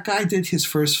mean, that guy did his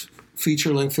first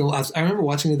feature-length film. I remember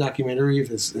watching the documentary of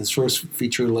his first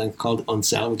feature-length called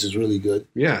Unsound, which is really good.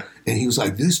 Yeah. And he was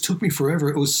like, this took me forever.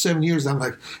 It was 7 years. And I'm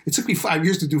like, it took me 5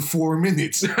 years to do 4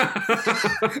 minutes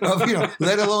of,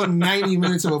 let alone 90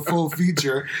 minutes of a full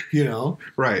feature,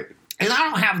 Right. And I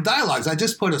don't have dialogues. I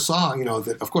just put a song,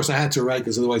 that of course I had to write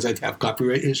because otherwise I'd have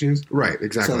copyright issues. Right,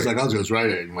 exactly. So I was like, I'll just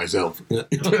write it myself. But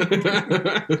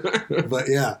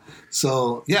yeah.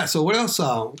 So what else?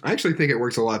 I actually think it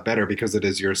works a lot better because it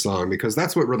is your song, because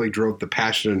that's what really drove the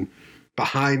passion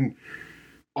behind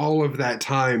all of that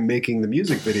time making the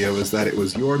music video, is that it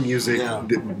was your music,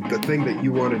 the thing that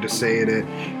you wanted to say in it,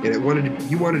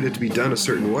 and you wanted it to be done a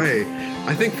certain way.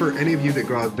 I think for any of you that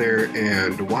go out there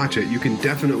and watch it, you can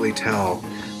definitely tell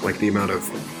the amount of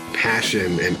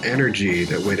passion and energy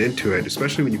that went into it,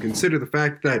 especially when you consider the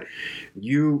fact that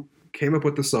you came up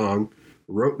with the song,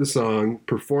 wrote the song,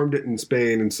 performed it in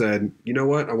Spain, and said, you know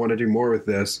what, I want to do more with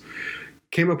this.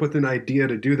 Came up with an idea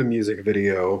to do the music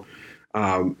video.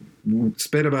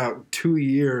 Spent about 2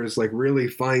 years really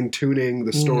fine-tuning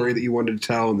the story that you wanted to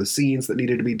tell and the scenes that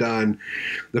needed to be done.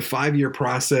 The 5-year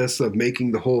process of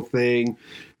making the whole thing,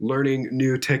 learning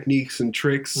new techniques and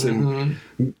tricks and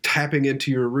tapping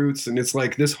into your roots. And it's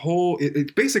this whole,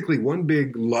 it's basically one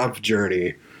big love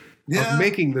journey of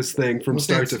making this thing from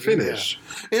start to finish.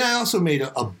 Yeah. And I also made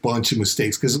a bunch of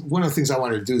mistakes, because one of the things I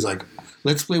wanted to do is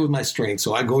let's play with my strengths.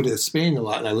 So I go to Spain a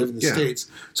lot, and I live in the States.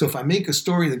 So if I make a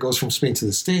story that goes from Spain to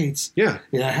the States,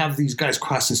 and I have these guys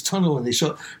cross this tunnel and they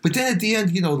show, but then at the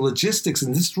end, logistics,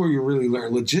 and this is where you really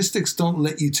learn. Logistics don't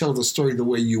let you tell the story the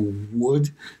way you would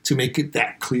to make it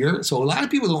that clear. So a lot of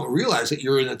people don't realize that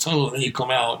you're in a tunnel and then you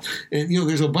come out, and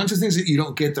there's a bunch of things that you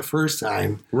don't get the first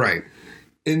time. Right.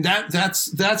 And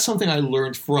that's something I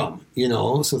learned from,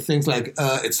 So things like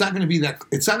it's not going to be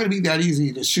that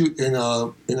easy to shoot in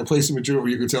a place in Madrid where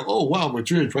you can tell, oh wow,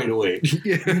 Madrid right away.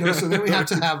 So then we have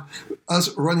to have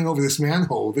us running over this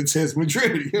manhole that says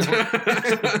Madrid.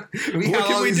 What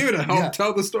can we do to help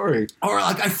tell the story? Or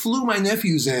I flew my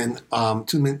nephews in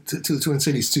to the Twin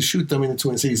Cities to shoot them in the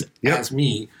Twin Cities as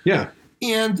me. Yeah.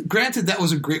 And granted, that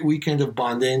was a great weekend of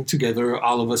bonding together,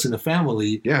 all of us in the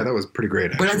family. Yeah, that was pretty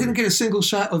great, actually. But I didn't get a single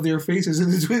shot of their faces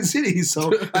in the Twin Cities.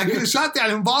 So I could have shot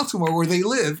that in Baltimore where they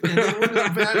live, and it wouldn't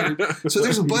have mattered. So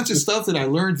there's a bunch of stuff that I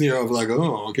learned there of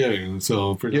okay.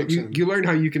 So production. You learn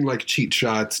how you can cheat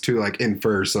shots to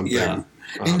infer something. Yeah.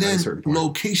 And then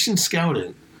location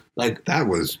scouting. Like That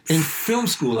was in film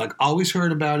school, like always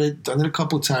heard about it, done it a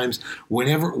couple of times. When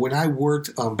I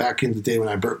worked back in the day when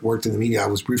I worked in the media, I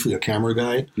was briefly a camera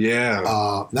guy.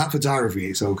 yeah. Not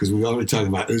photography, so because we already talked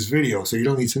about it was video, so you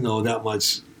don't need to know that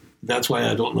much. That's why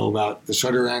I don't know about the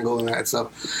shutter angle and that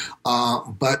stuff.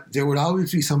 But there would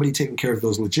always be somebody taking care of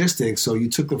those logistics, so you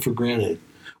took them for granted.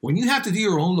 When you have to do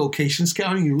your own location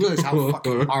scouting, you realize how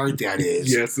fucking hard that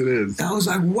is. Yes, it is. And I was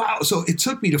like, wow. So it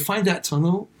took me to find that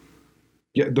tunnel.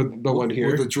 Yeah, the one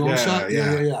here, With the drone shot.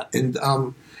 Yeah. And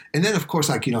then of course,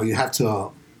 like, you know, you have to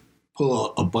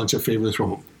pull a bunch of favors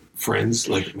from friends.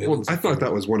 Like, Well, I thought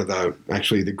that was one of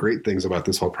the great things about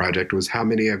this whole project was how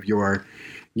many of your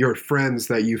friends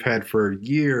that you've had for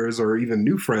years, or even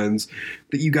new friends,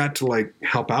 that you got to like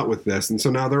help out with this, and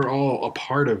so now they're all a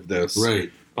part of this,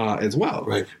 right. As well.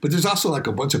 Right. But there's also like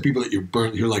a bunch of people that you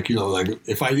burn. You're like, you know, like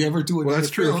if I ever do it. Well,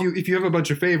 that's true. If you have a bunch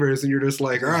of favors and you're just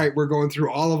like, all right, we're going through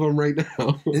all of them right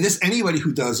now. And this anybody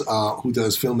who does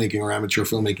filmmaking or amateur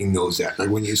filmmaking knows that.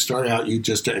 Like when you start out, you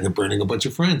just end up burning a bunch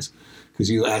of friends because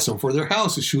you ask them for their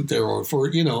house to shoot there, or for,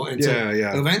 you know. And so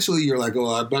eventually you're like,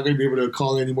 oh, I'm not going to be able to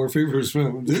call any more favors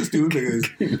from this dude because,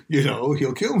 you know,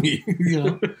 he'll kill me. You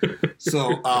know.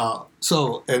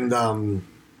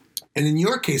 And in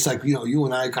your case, like, you know, you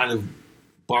and I kind of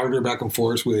barter back and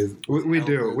forth with. We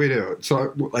do.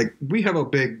 So, like, we have a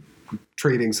big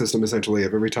trading system, essentially,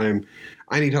 of every time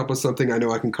I need help with something, I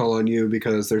know I can call on you,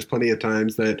 because there's plenty of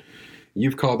times that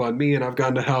you've called on me and I've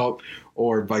gone to help,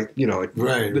 or, like, you know, like,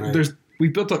 right. We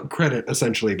built up credit,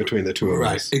 essentially, between the two of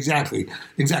us. Right, exactly.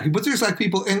 But there's like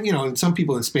people, and, you know, and some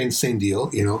people in Spain, same deal,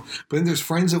 you know. But then there's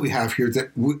friends that we have here that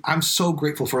I'm so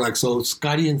grateful for. Like, so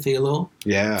Scotty and Thalo,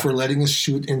 for letting us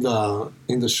shoot in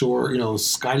the shore. You know,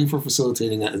 Scotty for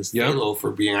facilitating that, and Thalo for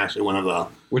being actually one of the.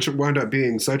 Which wound up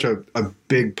being such a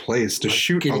big place to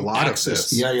shoot a lot of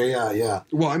this. Yeah.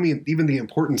 Well, I mean, even the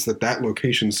importance that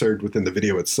location served within the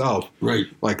video itself. Right.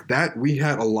 Like that, we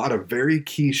had a lot of very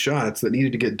key shots that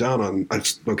needed to get done on a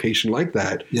location like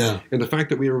that. Yeah. And the fact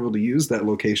that we were able to use that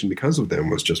location because of them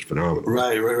was just phenomenal.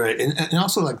 Right. And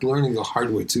also, like, learning the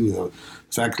hard way, too, though.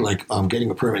 In fact, like, getting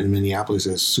a permit in Minneapolis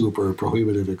is super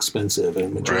prohibitive expensive,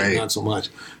 and Madrid not so much.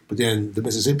 But then the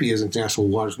Mississippi is international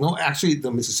waters. No, actually,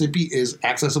 the Mississippi is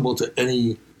accessible to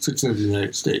any citizen of the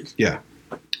United States. Yeah.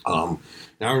 Now,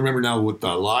 I don't remember now what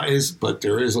the law is, but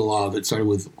there is a law that started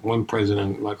with one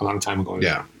president, like, a long time ago.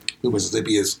 Yeah. The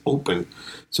Mississippi is open,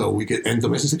 so we could. And the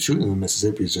Mississippi, shooting in the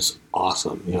Mississippi is just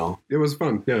awesome, you know. It was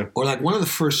fun, yeah. Or like one of the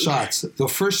first shots. The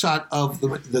first shot of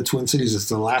the Twin Cities is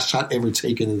the last shot ever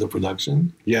taken in the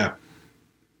production. Yeah.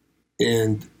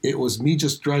 And it was me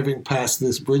just driving past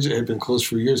this bridge that had been closed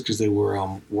for years because they were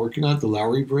working on it, the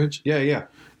Lowry Bridge. Yeah.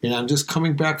 And I'm just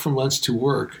coming back from lunch to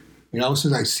work, and all of a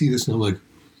sudden I see this, and I'm like,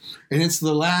 and it's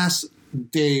the last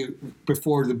day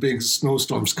before the big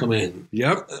snowstorms come in.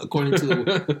 Yep. According to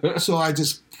the so I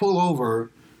just pull over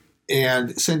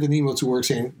and send an email to work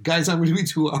saying, guys, I'm going to be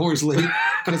 2 hours late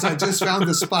because I just found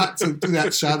the spot to do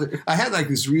that shot. I had like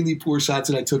these really poor shots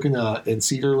that I took in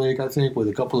Cedar Lake, I think, with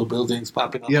a couple of buildings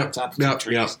popping up on top of the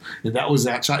trees. And that was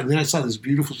that shot. And then I saw this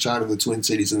beautiful shot of the Twin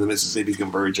Cities and the Mississippi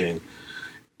converging.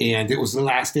 And it was the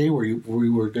last day where we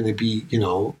were going to be, you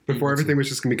know. Before everything was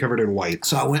just going to be covered in white.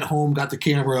 So I went home, got the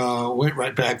camera, went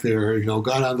right back there, you know,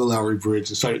 got on the Lowry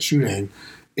Bridge and started shooting.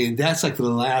 And that's like the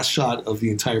last shot of the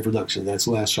entire production. That's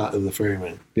the last shot of the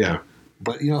Ferryman. Yeah.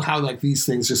 But you know how like these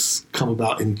things just come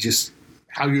about, and just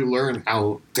how you learn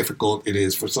how difficult it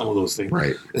is for some of those things.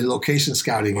 Right. And location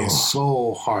scouting is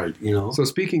so hard, you know. So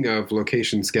speaking of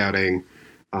location scouting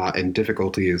and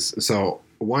difficulties, so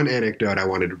one anecdote I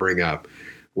wanted to bring up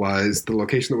was the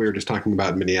location that we were just talking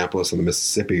about in Minneapolis on the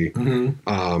Mississippi.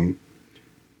 Mm-hmm.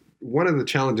 One of the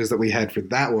challenges that we had for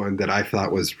that one that I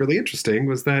thought was really interesting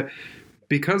was that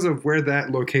because of where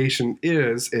that location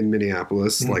is in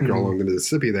Minneapolis, like along the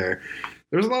Mississippi there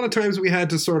was a lot of times we had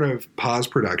to sort of pause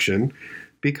production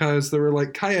because there were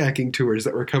like kayaking tours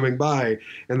that were coming by.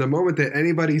 And the moment that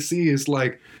anybody sees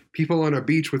like people on a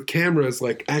beach with cameras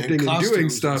like acting and doing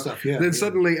stuff,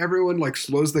 suddenly everyone like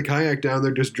slows the kayak down.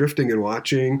 They're just drifting and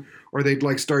watching, or they'd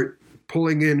like start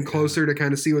pulling in closer to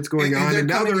kind of see what's going on. And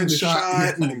now they're in the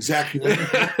shot. Yeah, exactly.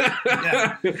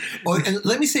 Oh, and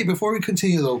let me say before we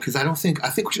continue though, because I think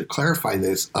we should clarify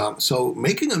this. So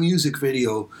making a music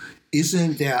video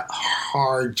isn't that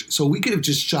hard. So we could have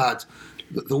just shot.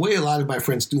 The way a lot of my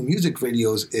friends do music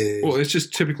videos is... Well, it's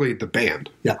just typically the band.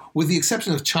 Yeah, with the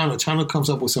exception of Chano. Chano comes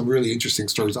up with some really interesting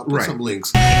stories. I'll put some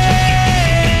links.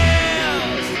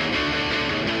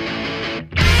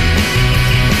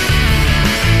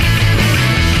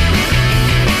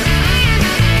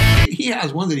 He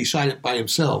has one that he shot it by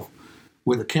himself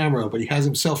with a camera, but he has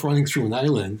himself running through an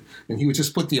island, and he would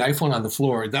just put the iPhone on the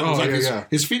floor. That was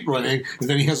his feet running, and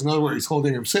then he has another where he's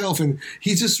holding himself, and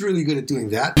he's just really good at doing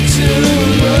that.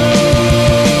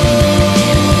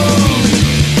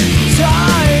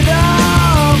 Tied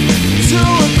up to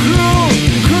a cruel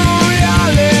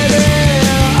reality.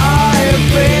 I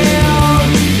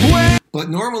feel. But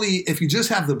normally, if you just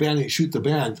have the band and you shoot the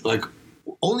band, like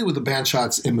only with the band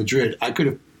shots in Madrid, I could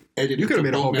have edited. You could have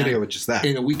the made a whole Boatman video with just that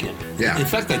in a weekend. Yeah. In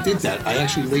fact, I did that. I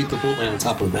actually laid the Boatman on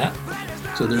top of that.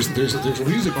 So there's a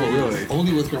music video really?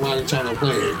 only with Hermano Chano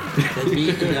playing and me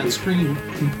in that screen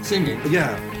singing.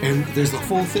 Yeah. And there's the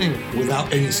whole thing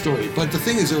without any story. But the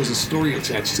thing is, there was a story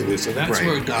attached to this, so that's Right.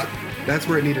 where it got, That's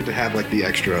where it needed to have like the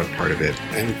extra part of it.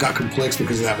 and it got complex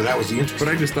because of that. But that was the interest.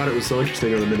 But I just thought it was so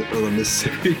interesting on the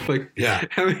Mississippi, like Yeah.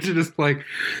 having to just like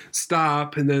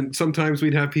stop, and then sometimes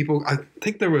we'd have people. I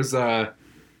think there's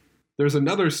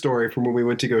another story from when we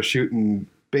went to go shoot in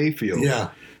Bayfield,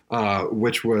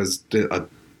 which was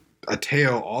a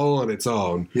tale all on its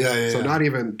own. So not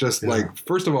even just like,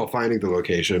 first of all, finding the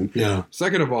location. Yeah.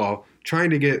 Second of all,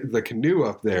 trying to get the canoe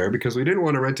up there because we didn't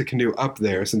want to rent a canoe up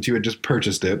there since you had just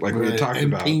purchased it, like we had talked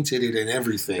and about. painted it and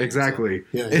everything. Exactly.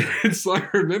 So, yeah. And so I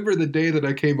remember the day that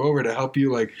I came over to help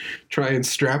you like try and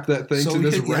strap that thing to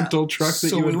this rental truck that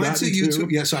you had went to gotten YouTube.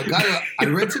 to. Yeah, so I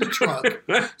rented a truck.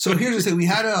 So here's the thing: we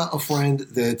had a friend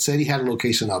that said he had a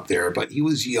location up there, but he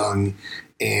was young,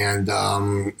 and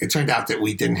it turned out that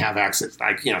we didn't have access.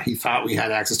 Like, he thought we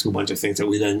had access to a bunch of things that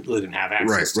we didn't have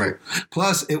access to. Right.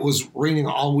 Plus, it was raining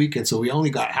all weekend, so we only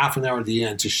got half an hour at the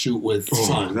end to shoot with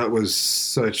sun. That was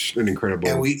such an incredible.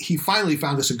 And he finally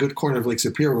found us a good corner of Lake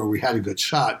Superior where we had a good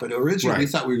shot. But originally we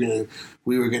thought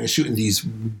we were gonna shoot in these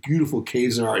beautiful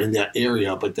caves in that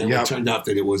area. But then it turned out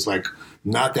that it was like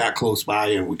not that close by,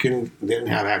 and we didn't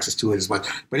have access to it as much.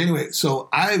 But anyway, so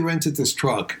I rented this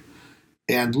truck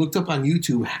and looked up on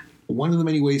YouTube one of the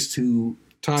many ways to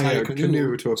tie a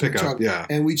canoe to a pickup. Yeah,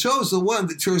 and we chose the one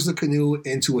that turns the canoe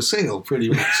into a sail, pretty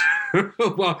much.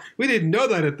 Well, we didn't know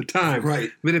that at the time,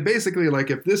 right? But it basically, like,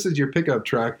 if this is your pickup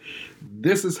truck,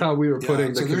 this is how we were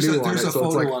putting the canoe on it. So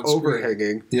it's like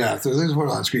overhanging. Yeah, so there's a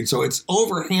photo on screen. So it's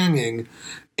overhanging,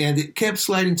 and it kept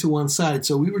sliding to one side.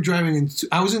 So we were driving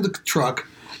I was in the truck,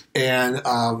 and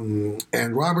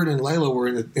Robert and Lila were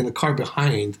in the car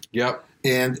behind. Yep.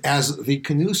 And as the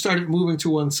canoe started moving to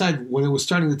one side, when it was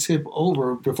starting to tip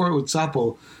over, before it would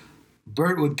topple,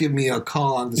 Bert would give me a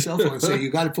call on the cell phone and say, "You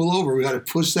got to pull over. We got to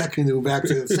push that canoe back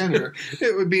to the center."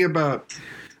 It would be about.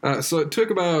 So it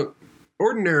took about.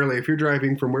 Ordinarily, if you're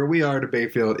driving from where we are to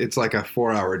Bayfield, it's like a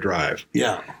 4-hour drive.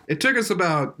 Yeah. It took us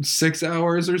about 6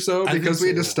 hours or so because we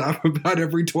had to stop about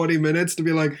every 20 minutes to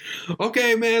be like,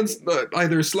 okay, man,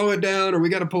 either slow it down or we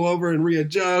got to pull over and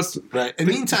readjust. Right. In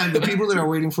the meantime, the people that are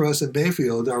waiting for us at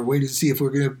Bayfield are waiting to see if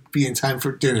we're going to be in time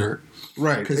for dinner.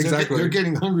 Right, exactly. They're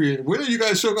getting hungry. And when are you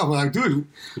guys showing up? I'm like, dude,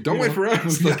 don't wait for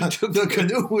us. The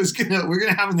canoe we're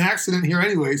going to have an accident here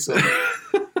anyway.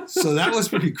 So that was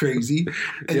pretty crazy.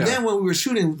 And then when we were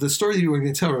shooting, the story that you were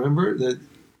going to tell, remember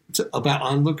about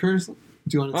onlookers? Do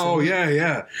you want to tell me?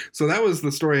 Yeah. So that was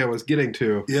the story I was getting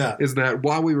to. Yeah. Is that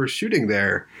while we were shooting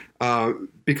there,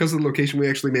 because of the location, we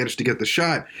actually managed to get the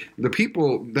shot. The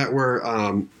people that were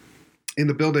in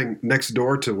the building next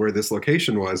door to where this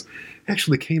location was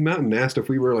actually came out and asked if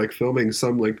we were like filming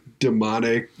some like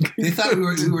demonic. They thought we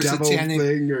were satanic.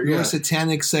 Thing we were a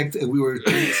satanic sect. We were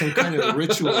doing some kind of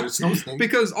ritual or something.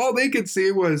 Because all they could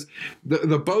see was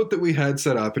the boat that we had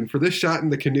set up, and for this shot in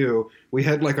the canoe, we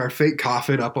had like our fake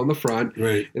coffin up on the front,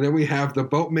 right? And then we have the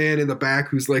boatman in the back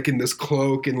who's like in this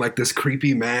cloak and like this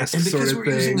creepy mask and sort of thing.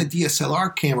 Because we're using a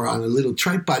DSLR camera on a little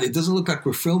tripod, it doesn't look like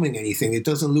we're filming anything. It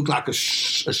doesn't look like a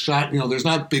shot. There's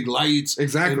not big lights,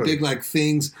 and big like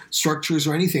things, structures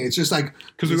or anything. It's just like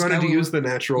because we wanted to use the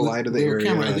natural light of the area.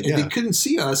 Camera, and they couldn't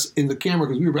see us in the camera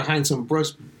because we were behind some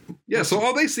brush. Yeah, so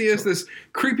all they see is this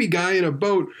creepy guy in a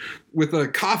boat with a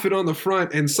coffin on the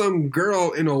front and some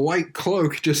girl in a white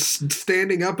cloak just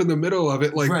standing up in the middle of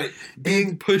it, like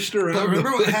being pushed around. But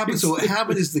remember what happened? So what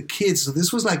happened is the kids, so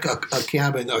this was like a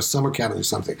cabin, a summer cabin or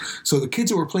something. So the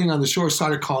kids who were playing on the shore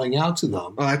started calling out to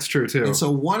them. Oh, that's true too. And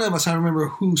so one of us, I remember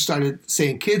who started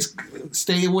saying, "Kids,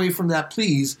 stay away from that,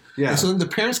 please." Yeah. And so then the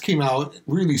parents came out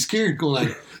really scared, going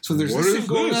like, so there's this thing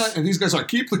going on, and these guys are like,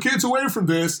 "Keep the kids away from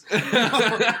this."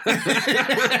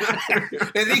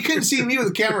 And they couldn't see me with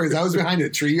the cameras. I was behind a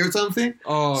tree or something.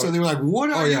 Oh. So they were like, "What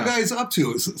are you guys up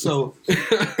to?" So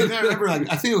and I remember,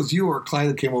 like, I think it was you or Clyde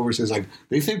that came over and says, like,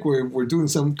 they think we're doing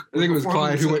some. I think it was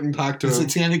Clyde who went and talked to him.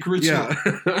 Satanic ritual. Yeah.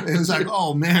 It was like,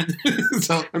 oh man.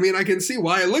 So I mean, I can see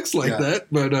why it looks like that,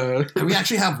 but and we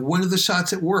actually have one of the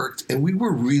shots that worked, and we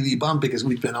were really bummed because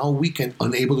we'd been all weekend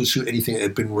unable to shoot anything. It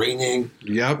had been raining.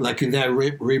 Yep. Like in that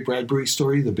Ray Bradbury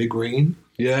story, The Big Rain.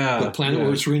 Yeah. The planet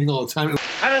where it's raining all the time. And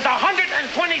there's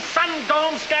 120 sun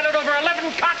domes scattered over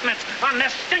 11 continents on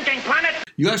this stinking planet.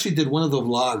 You actually did one of the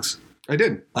vlogs. I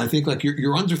did. I think like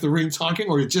you're under the rain talking,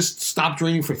 or it just stopped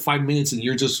raining for 5 minutes and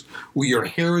you're just, your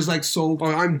hair is like soaked. Oh,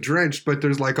 I'm drenched, but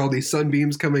there's like all these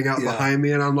sunbeams coming out behind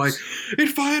me, and I'm like, it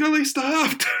finally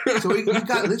stopped. So we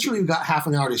got half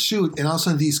an hour to shoot, and all of a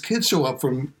sudden these kids show up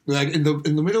from like in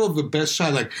the middle of the best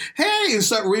shot, like, hey, and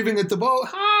start waving at the boat.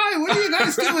 Hi, what are you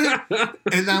guys doing?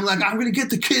 And I'm like, I'm gonna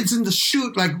get the kids in the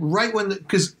shoot, like right when,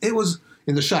 because it was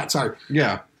in the shot. Sorry.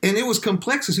 Yeah. And it was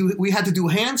complex because we had to do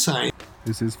hand signs.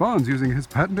 This is Fonz using his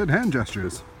patented hand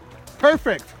gestures.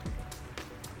 Perfect.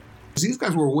 These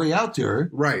guys were way out there.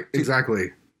 Right,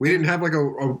 exactly. We didn't have like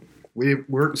we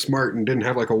weren't smart and didn't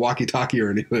have like a walkie-talkie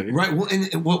or anything. Right. Well,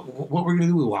 and what we're going to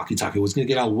do with walkie-talkie was going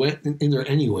to get all wet in there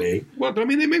anyway. Well, I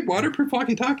mean, they make waterproof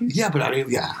walkie-talkies. Yeah, but I mean,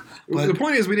 yeah. But the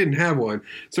point is we didn't have one.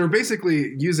 So we're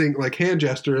basically using like hand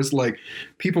gestures, like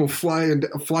people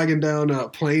flagging down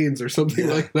planes or something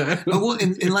like that. Well,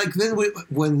 and like then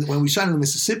when we shot in the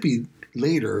Mississippi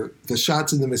later, the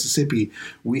shots in the Mississippi,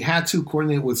 we had to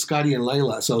coordinate with Scotty and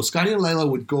Layla. So Scotty and Layla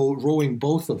would go rowing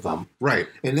both of them. Right.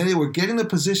 And then they would get in a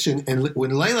position, and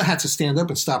when Layla had to stand up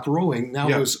and stop rowing, now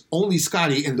it was only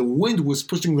Scotty, and the wind was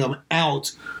pushing them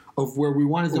out of where we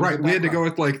wanted them. Right, we had to go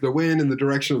with like the wind and the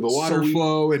direction of the water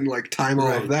flow and like time all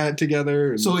of that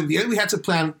together. And so in the end, we had to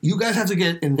plan, you guys have to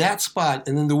get in that spot,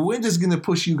 and then the wind is going to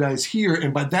push you guys here,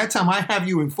 and by that time I have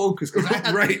you in focus, because I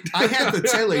had the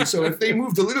tele, so if they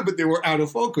moved a little bit, they were out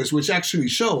of focus, which actually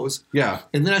shows. Yeah.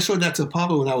 And then I showed that to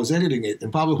Pablo when I was editing it,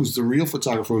 and Pablo, who's the real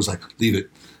photographer, was like,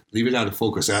 leave it out of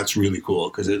focus. That's really cool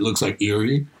because it looks like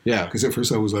eerie. Yeah. Because at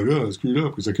first I was like, oh, I screwed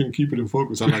up because I couldn't keep it in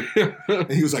focus. I'm like, and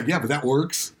he was like, yeah, but that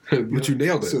works. But you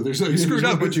nailed it. So you screwed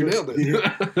up, but you nailed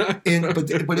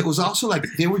it. But it was also like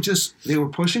they were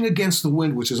pushing against the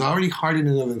wind, which is already hard in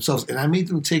and of themselves. And I made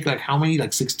them take like how many,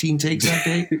 like 16 takes that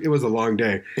day? It was a long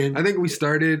day. And I think we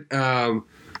started.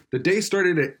 The day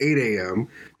started at 8 a.m.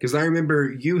 because I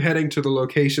remember you heading to the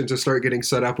location to start getting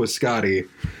set up with Scotty,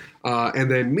 and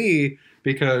then me.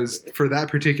 Because for that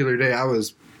particular day, I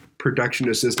was production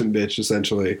assistant bitch,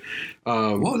 essentially.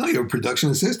 Well, no, you're a production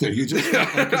assistant. You just...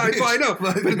 I know.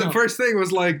 But the first thing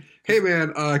was like, hey,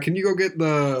 man, can you go get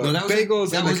the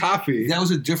bagels and the coffee? That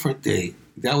was a different day.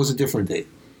 That was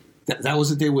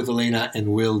a day with Elena and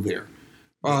Will there.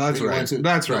 Oh, that's right.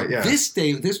 That's right, yeah. This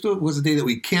was a day that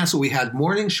we canceled. We had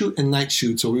morning shoot and night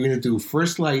shoot, so we were going to do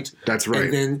First Light. That's right.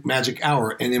 And then Magic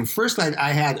Hour. And in First Light,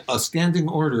 I had a standing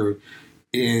order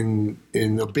in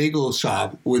the bagel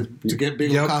shop to get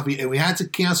bagel coffee, and we had to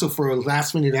cancel for a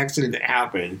last minute accident that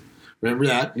happened. Remember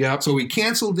that? Yeah. So we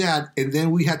canceled that, and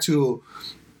then we had to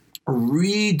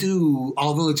redo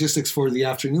all the logistics for the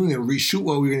afternoon and reshoot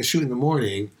what we were going to shoot in the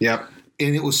morning. Yep.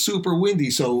 And it was super windy,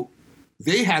 so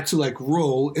they had to like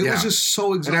roll. It was just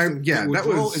so exhausting. And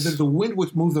then the wind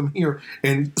would move them here,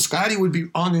 and Scotty would be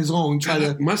on his own trying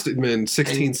to. Must have been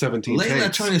 16, 17 Layla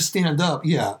takes. trying to stand up,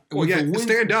 Well,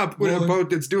 stand up with a boat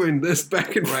that's doing this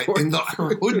back and forth. And the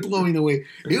hood blowing away.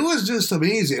 It was just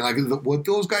amazing. Like what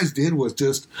those guys did was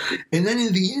just, and then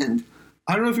in the end,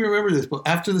 I don't know if you remember this, but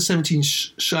after the 17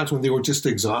 shots when they were just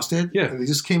exhausted, and they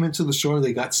just came into the shore and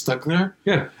they got stuck there.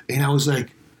 Yeah. And I was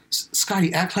like,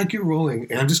 Scotty, act like you're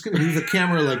rowing, and I'm just going to move the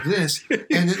camera like this,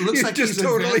 and it looks like just he's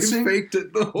totally advancing. Faked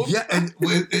it the whole time. And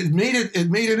it made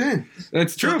it in.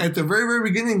 That's true. So at the very, very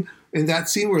beginning, in that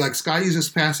scene where like Scotty's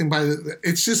just passing by,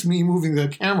 it's just me moving the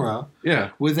camera.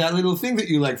 Yeah. With that little thing that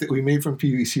you like that we made from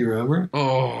PVC, remember?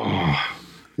 Oh,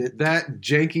 that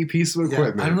janky piece of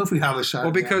equipment. I don't know if we have a shot.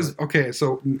 Well, because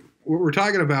so what we're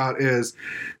talking about is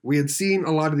we had seen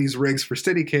a lot of these rigs for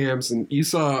Steadicams, and you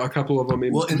saw a couple of them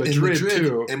in Madrid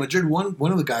too. In Madrid, one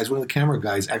of the camera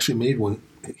guys actually made one.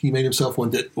 He made himself one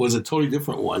that was a totally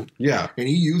different one. Yeah. And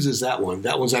he uses that one.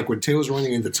 That was like when Teo's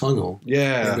running in the tunnel.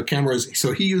 Yeah. And the cameras.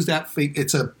 So he used that fake.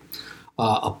 It's a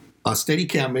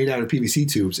Steadicam made out of PVC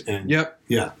tubes. And yep.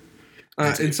 Yeah.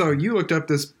 And so you looked up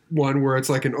this one where it's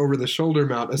like an over-the-shoulder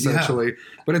mount, essentially.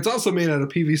 But it's also made out of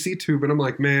PVC tube. And I'm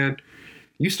like, man,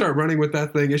 you start running with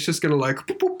that thing, it's just going to like,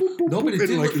 boop, boop, boop, boop, no, but it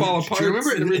did like fall apart. Do you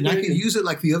remember? And I could use it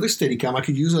like the other Steadicam. I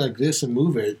could use it like this and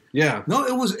move it. Yeah. No,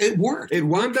 it worked. It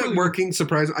wound up working,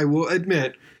 surprising. I will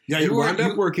admit, Yeah, it wound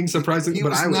up working surprisingly,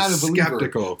 but I was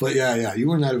skeptical. But yeah, you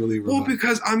were not a believer. Well,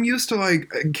 because I'm used to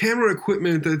like camera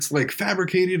equipment that's like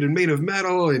fabricated and made of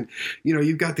metal, and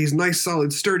you've got these nice,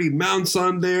 solid, sturdy mounts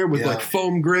on there with like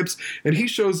foam grips, and he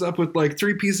shows up with like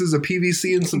 3 pieces of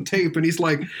PVC and some tape, and he's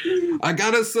like, "I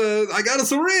got us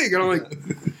a rig," and I'm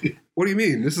like. What do you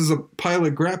mean? This is a pile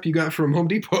of crap you got from Home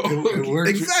Depot. It worked,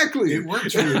 exactly. It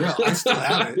worked really well. I still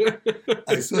have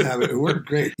it. It worked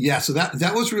great. Yeah, so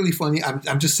that was really funny.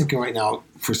 I'm just thinking right now,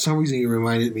 for some reason you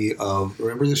reminded me of,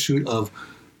 remember the shoot of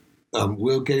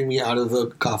Will getting me out of the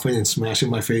coffin and smashing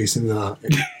my face in the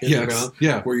ground?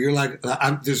 Yeah. Where you're like,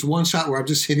 there's one shot where I'm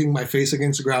just hitting my face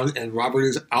against the ground and Robert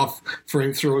is off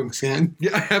frame throwing sand.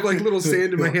 Yeah, I have like little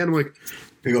sand in my hand. I'm like,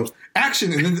 he goes,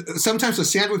 action. And then sometimes the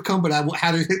sand would come, but I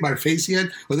hadn't hit my face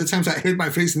yet. Other times I hit my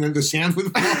face and then the sand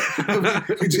would fall.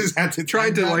 We just had to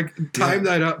try to time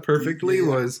that up perfectly.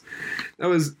 That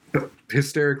was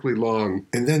hysterically long.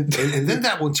 And then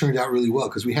that one turned out really well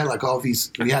because we had like all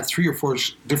these, we had 3 or 4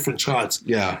 different shots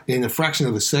in a fraction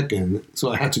of a second.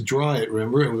 So I had to draw it,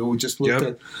 remember? And we just looked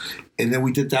at, and then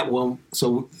we did that one.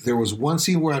 So there was one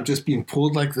scene where I'm just being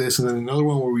pulled like this, and then another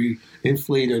one where we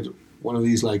inflated one of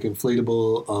these like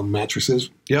inflatable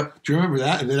mattresses. Yep. Do you remember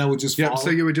that? And then I would just fall.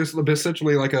 So you would just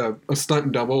essentially like a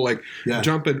stunt double, like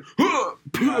jumping. And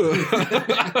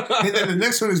then the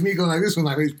next one is me going like this one,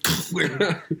 like,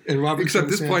 and Robert. Except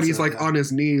this point he's like on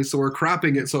his knees, so we're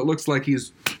cropping it so it looks like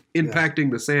he's impacting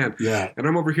the sand. Yeah. And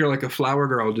I'm over here like a flower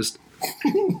girl, just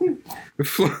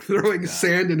throwing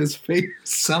sand in his face.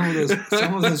 Some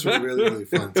of those were really, really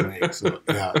fun to make. So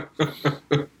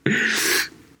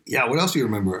yeah. What else do you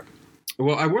remember?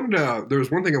 Well, there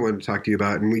was one thing I wanted to talk to you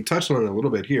about, and we touched on it a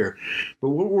little bit here, but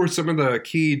what were some of the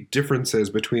key differences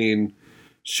between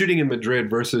shooting in Madrid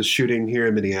versus shooting here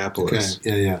in Minneapolis?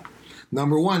 Okay. Yeah.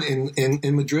 Number one,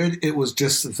 in Madrid, it was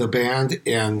just the band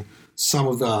and some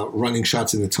of the running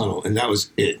shots in the tunnel, and that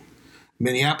was it.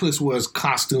 Minneapolis was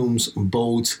costumes,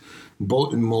 boat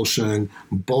in motion,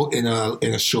 boat in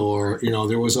a shore.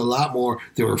 There was a lot more.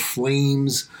 There were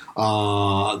flames.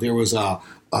 There was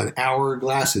an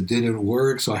hourglass that didn't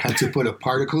work, so I had to put a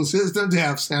particle system to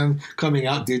have sound coming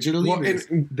out digitally. Well,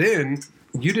 and then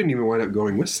you didn't even wind up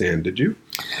going with sand, did you?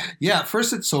 Yeah,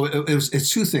 first it's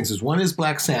 2 things. One is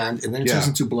black sand, and then it turns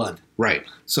into blood. Right.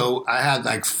 So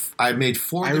I made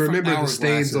 4 different hourglasses. I remember the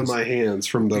stains on my hands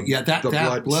from the that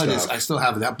blood stuff. is. I still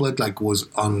have it. That blood was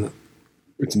on.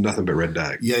 It's nothing but red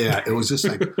dye. Yeah. It was just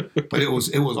like, but it was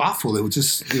awful. It would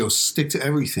just stick to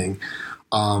everything.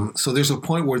 So there's a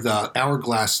point where the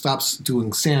hourglass stops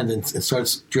doing sand and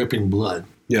starts dripping blood.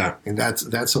 Yeah. And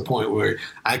that's a point where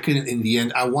I couldn't, in the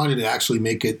end, I wanted to actually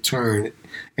make it turn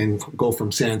and go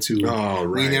from sand to. Oh,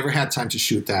 right. We never had time to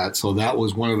shoot that. So that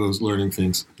was one of those learning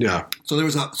things. Yeah. So there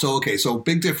was so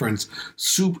big difference.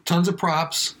 Tons of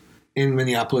props in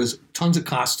Minneapolis, tons of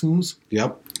costumes.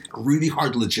 Yep. Really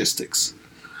hard logistics.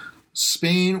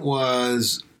 Spain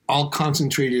was all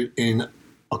concentrated in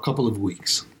a couple of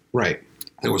weeks. Right.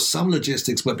 There was some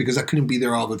logistics, but because I couldn't be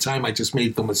there all the time, I just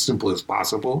made them as simple as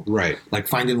possible. Right. Like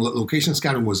finding location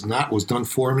scouting was done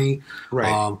for me.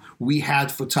 Right. We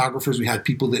had photographers. We had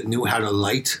people that knew how to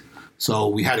light. So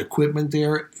we had equipment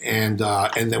there, and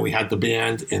then we had the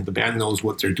band, and the band knows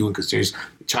what they're doing because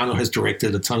Chano has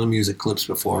directed a ton of music clips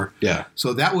before. Yeah.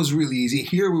 So that was really easy.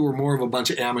 Here we were more of a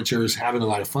bunch of amateurs having a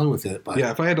lot of fun with it. But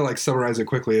yeah, if I had to summarize it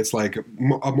quickly, it's like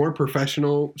a more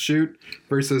professional shoot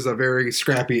versus a very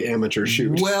scrappy amateur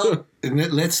shoot. Well,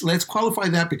 and let's qualify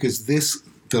that because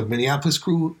the Minneapolis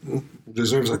crew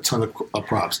deserves a ton of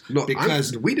props. No,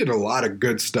 because we did a lot of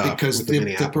good stuff. Because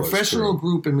the professional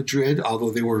group in Madrid,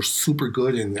 although they were super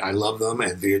good and I love them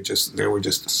and they were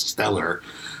just stellar,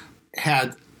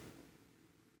 had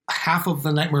half of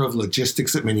the nightmare of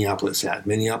logistics that Minneapolis had.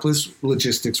 Minneapolis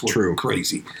logistics were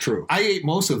crazy. True. I ate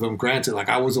most of them, granted.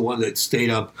 I was the one that stayed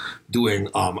up doing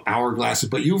hourglasses,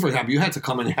 but you had to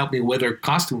come in and help me with their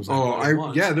costumes.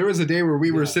 There was a day where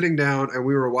we were sitting down and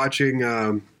we were watching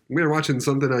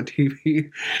something on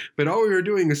TV, but all we were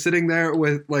doing is sitting there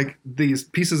with these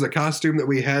pieces of costume that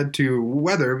we had to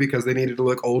weather because they needed to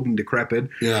look old and decrepit.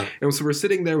 Yeah. And so we're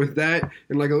sitting there with that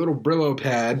and a little Brillo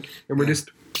pad, and we're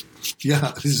just.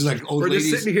 Yeah, this is like old we're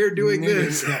ladies. Just sitting here doing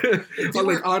this,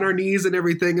 on our knees and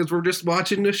everything, as we're just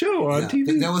watching the show on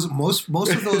TV. That was most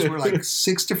of those were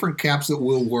 6 different caps that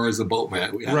Will wore as a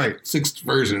boatman. We had 6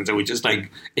 versions, and we just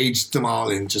aged them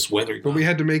all and just weathered them. But we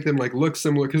had to make them look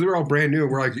similar because they were all brand new.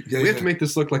 And we're we have to make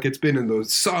this look like it's been in the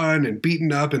sun and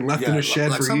beaten up and left in a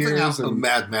shed for something years. Out of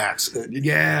Mad Max.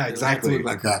 Yeah, exactly. Look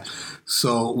like that.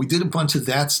 So we did a bunch of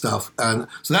that stuff, and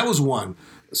so that was one.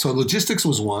 So logistics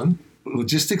was one.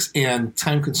 logistics and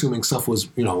time-consuming stuff was,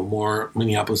 more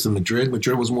Minneapolis than Madrid.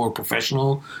 Madrid was more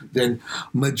professional. Then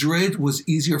Madrid was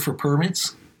easier for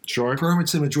permits. Sure.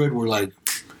 Permits in Madrid were like,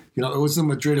 it was the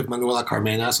Madrid of Manuela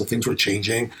Carmena, so things were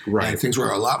changing. Right. And things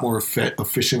were a lot more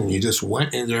efficient, and you just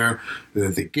went in there.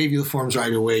 They gave you the forms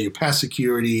right away. You passed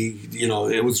security.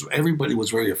 Everybody was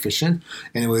very efficient,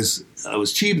 and it was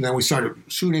cheap. And then we started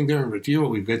shooting there in Retiro.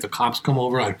 We'd get the cops come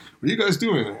over, like, what are you guys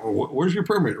doing? Where's your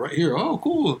permit? Right here. Oh,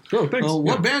 cool. Oh, thanks.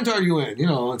 What band are you in?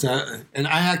 And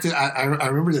I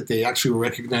remember that they actually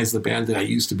recognized the band that I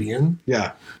used to be in.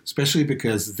 Yeah. Especially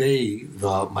because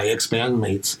my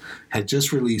ex-bandmates had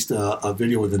just released a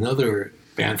video with another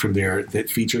band from there that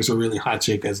features a really hot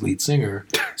chick as lead singer.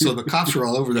 So the cops were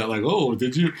all over that, like, oh,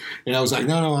 did you? And I was like,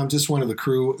 no, I'm just one of the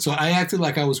crew. So I acted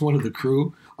like I was one of the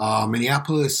crew.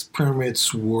 Minneapolis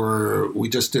permits we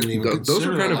just didn't even consider. Those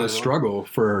are kind of a struggle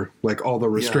for like all the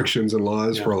restrictions and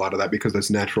laws for a lot of that because it's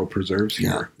natural preserves here.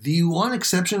 Yeah. The one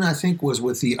exception I think was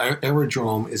with the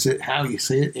aerodrome. Is it how you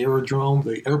say it? Aerodrome,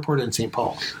 the airport in St.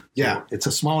 Paul. Yeah, it's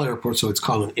a small airport, so it's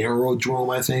called an aerodrome,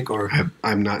 I think, or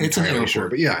I'm not entirely sure,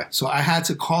 but yeah. So I had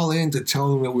to call in to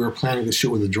tell them that we were planning to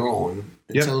shoot with a drone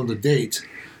and tell them the date.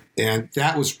 And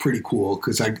that was pretty cool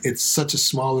because it's such a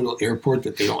small little airport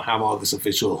that they don't have all this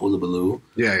official hullabaloo.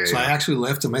 Yeah. So I actually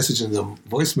left a message in the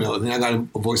voicemail, and then I got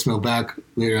a voicemail back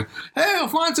later. Hey,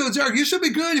 Alfonso, it's Eric. You should be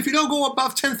good. If you don't go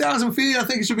above 10,000 feet, I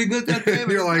think you should be good that day.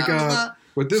 You're like,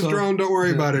 with this drone, don't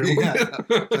worry about it.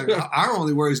 Like, our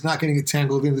only worry is not getting it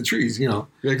tangled in the trees,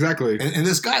 Exactly. And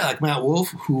this guy, like Matt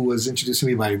Wolf, who was introduced to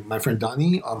me by my friend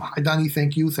Donnie. Hi, Donnie.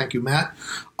 Thank you, Matt.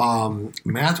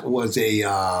 Matt was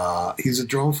he's a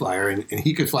drone flyer, and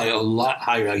he could fly a lot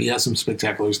higher. He has some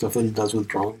spectacular stuff that he does with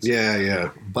drones.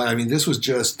 Yeah. But I mean, this was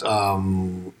just,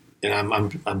 and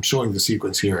I'm showing the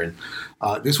sequence here, and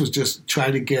this was just try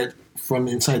to get from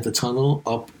inside the tunnel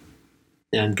up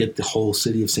and get the whole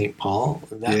city of St. Paul.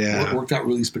 That worked out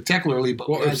really spectacularly.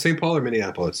 But St. Paul or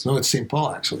Minneapolis? No, it's St.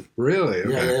 Paul, actually. Really?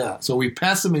 Okay. Yeah. So we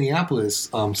passed the Minneapolis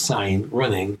sign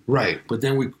running. Right. But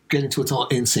then we get into a tunnel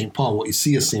in St. Paul. What you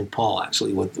see is St. Paul,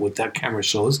 actually, what that camera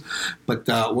shows. But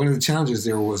one of the challenges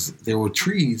there were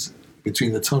trees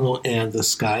between the tunnel and the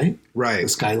sky, right? The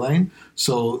skyline.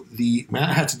 So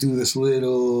Matt had to do this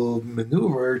little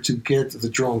maneuver to get the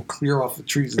drone clear off the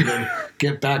trees and then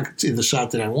get back to the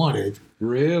shot that I wanted.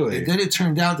 Really? And then it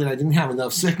turned out that I didn't have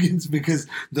enough seconds because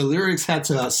the lyrics had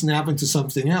to snap into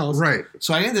something else. Right.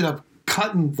 So I ended up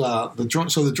cutting the drone.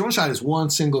 So the drone shot is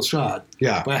one single shot.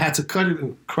 Yeah. But I had to cut it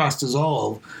and cross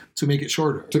dissolve to make it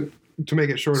shorter. To make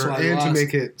it shorter to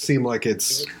make it seem like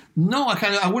it's... No,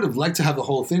 I would have liked to have the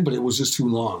whole thing, but it was just too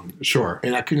long. Sure.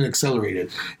 And I couldn't accelerate it.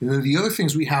 And then the other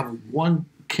things, we have one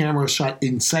camera shot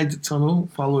inside the tunnel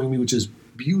following me, which is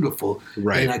beautiful.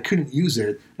 Right. And I couldn't use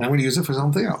it. And I'm going to use it for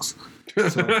something else.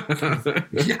 So,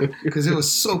 because it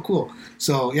was so cool.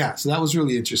 So, so that was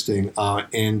really interesting.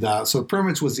 So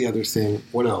permits was the other thing.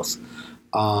 What else?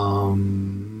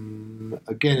 Again,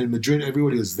 in Madrid,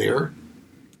 everybody was there.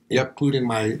 Yep. Including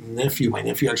my nephew. My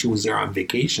nephew actually was there on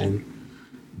vacation.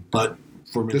 But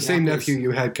for the same nephew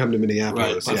you had come to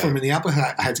Minneapolis. Right. But for Minneapolis,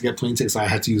 I had to get plane tickets. I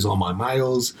had to use all my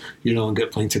miles, and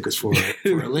get plane tickets for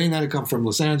Elaine. I had to come from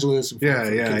Los Angeles.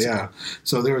 Yeah.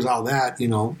 So there was all that,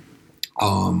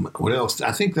 What else?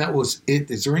 I think that was it.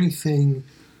 Is there anything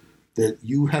that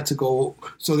you had to go?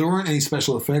 So there weren't any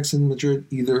special effects in Madrid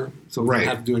either. So we didn't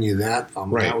have to do any of that.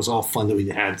 That was all fun that we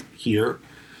had here.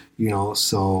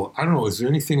 So I don't know. Is there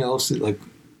anything else that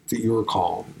you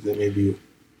recall that maybe?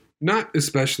 Not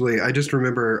especially. I just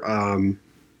remember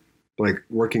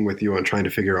working with you on trying to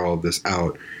figure all of this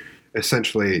out.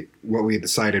 Essentially, what we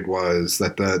decided was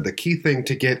that the key thing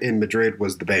to get in Madrid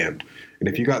was the band. And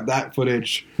if you got that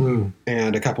footage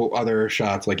and a couple other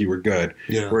shots, you were good.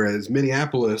 Yeah. Whereas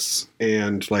Minneapolis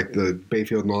and the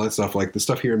Bayfield and all that stuff, the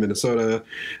stuff here in Minnesota,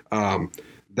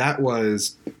 that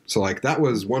was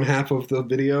one half of the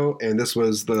video, and this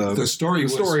was the story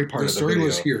part of the video. The story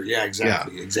was here. Yeah,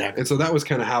 exactly. And so that was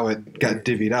kind of how it got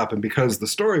divvied up. And because the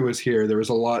story was here, there was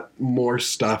a lot more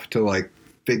stuff to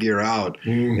figure out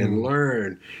and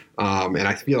learn. And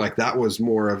I feel like that was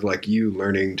more of you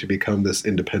learning to become this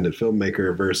independent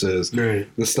filmmaker versus the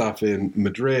stuff in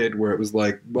Madrid where it was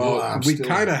we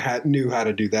kind of knew how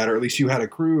to do that, or at least you had a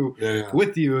crew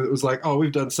with you. It was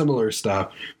we've done similar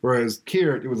stuff. Whereas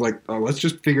here it was let's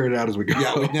just figure it out as we go.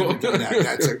 Yeah, we've never done that.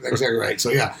 That's exactly right.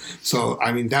 So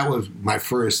I mean, that was my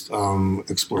first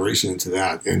exploration into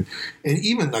that. And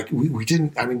even we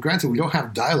didn't, I mean, granted, we don't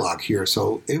have dialogue here,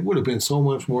 so it would have been so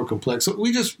much more complex. So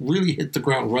we just really hit the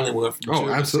ground running. running with.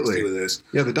 Absolutely. With this.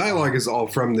 Yeah, the dialogue is all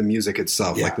from the music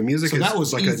itself. Yeah. Like the music So is that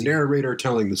was like easy. a narrator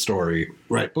telling the story.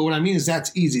 Right, but what I mean is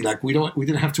that's easy. Like we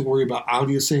didn't have to worry about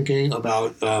audio syncing,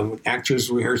 about actors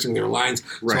rehearsing their lines.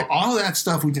 Right. So all of that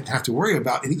stuff we didn't have to worry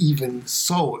about, and even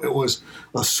so, it was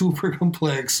a super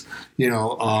complex,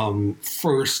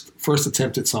 first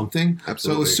attempt at something. Absolutely.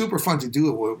 So it was super fun to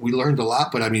do it. We learned a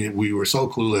lot, but I mean, we were so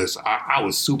clueless. I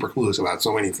was super clueless about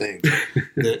so many things.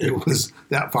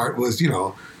 That part was,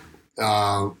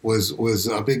 was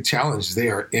a big challenge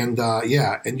there. And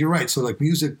and you're right. So like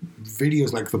music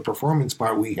videos, like the performance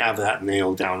part, we have that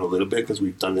nailed down a little bit because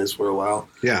we've done this for a while.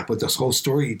 Yeah. But this whole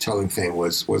storytelling thing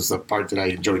was the part that I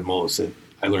enjoyed most, and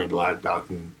I learned a lot about.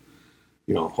 And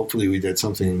hopefully we did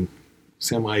something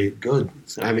semi-good.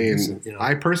 I mean, decent,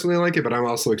 I personally like it, but I'm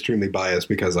also extremely biased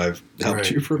because I've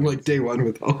helped you from like day one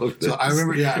with all of this. So I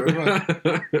remember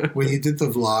when you did the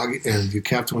vlog and you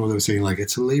kept one of them saying like,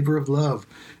 it's a labor of love.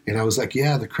 And I was like,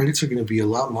 yeah, the credits are going to be a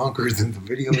lot longer than the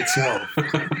video itself.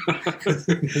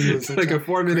 It's like a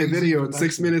 4-minute video and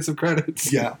 6 minutes of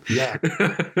credits. Yeah.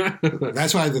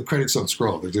 That's why the credits don't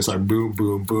scroll. They're just like boom,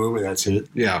 boom, boom, and that's it.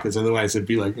 Yeah. Because otherwise it'd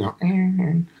be like,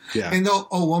 Yeah. And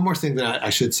one more thing that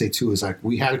I should say too is like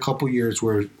we had a couple years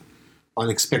where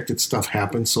unexpected stuff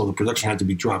happened, so the production had to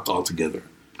be dropped altogether.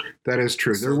 That is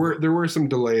true. There were some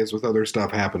delays with other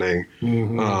stuff happening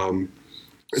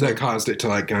that caused it to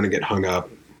like kind of get hung up.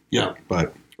 Yeah.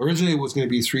 But originally it was going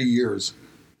to be 3 years.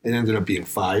 It ended up being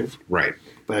 5. Right.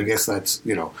 But I guess that's,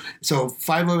 so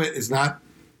 5 of it is not,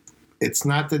 it's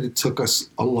not that it took us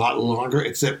a lot longer.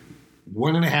 It's that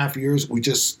 1.5 years, we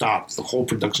just stopped. The whole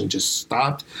production just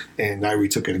stopped, and I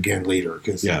retook it again later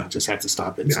because we just had to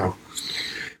stop it. Yeah.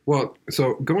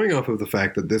 So going off of the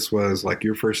fact that this was like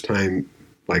your first time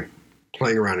like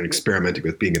playing around and experimenting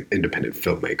with being an independent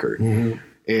filmmaker,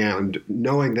 and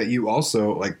knowing that you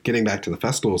also, like getting back to the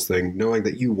festivals thing, knowing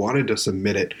that you wanted to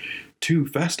submit it to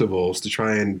festivals to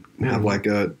try and have like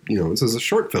a, this is a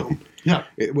short film. Yeah.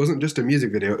 It wasn't just a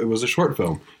music video, it was a short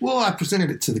film. Well, I presented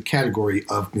it to the category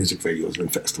of music videos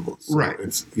and festivals. So right.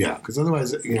 Because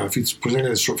otherwise, if it's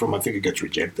presented as a short film, I think it gets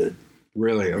rejected.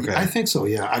 Really? Okay. I think so,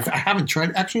 yeah. I haven't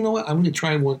tried. Actually, you know what? I'm going to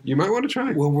try one. You might want to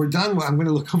try it. When we're done, I'm going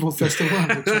to look up a festival. I'm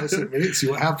going to try to submit it, see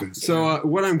what happens. So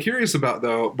what I'm curious about,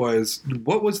 though, was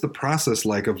what was the process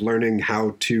like of learning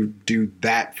how to do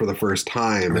that for the first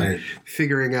time? Right. And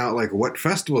figuring out, like, what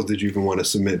festivals did you even want to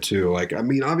submit to? Like, I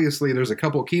mean, obviously, there's a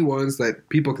couple key ones that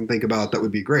people can think about that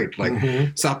would be great.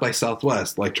 Like South by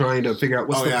Southwest, like trying to figure out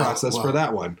what's the process for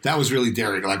that one. That was really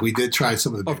daring. Like, we did try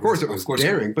some of the Of course, it was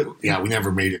daring, but... Yeah, we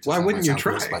never made it. Why wouldn't you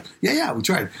try? Yeah, we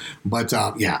tried. But,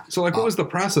 yeah. So, like, what was the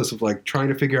process of, like, trying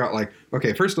to figure out, like,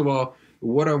 okay, first of all,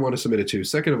 what do I want to submit it to?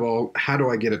 Second of all, how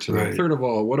do I get it to them? Third of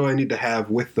all, what do I need to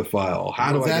have with the file?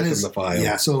 How do I get them the file?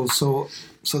 Yeah, so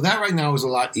that right now is a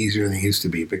lot easier than it used to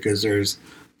be because there's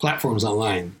platforms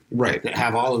online that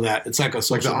have all of that. It's like a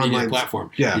social media platform.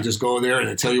 Yeah. You just go there and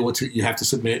they tell you what you have to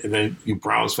submit, and then you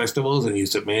browse festivals and you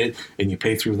submit it and you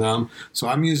pay through them. So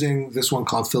I'm using this one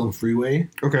called Film Freeway.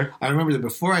 Okay. I remember that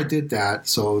before I did that,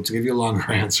 so to give you a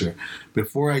longer answer,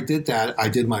 before I did that, I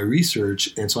did my research,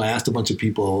 and so I asked a bunch of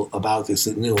people about this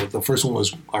that knew. The first one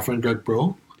was our friend Greg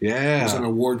Bro. Yeah. He's an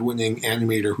award-winning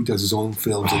animator who does his own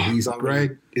films, and he's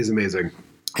Greg is amazing.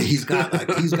 He's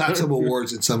got some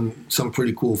awards at some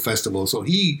pretty cool festivals. So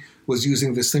he was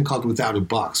using this thing called Without a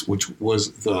Box, which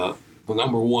was the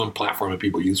number one platform that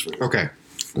people use for this. Okay.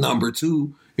 Number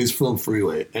 2 is Film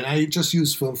Freeway, and I just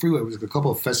used Film Freeway because a couple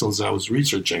of festivals that I was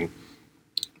researching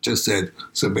just said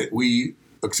submit. We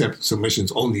accept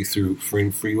submissions only through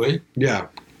Film Freeway. Yeah.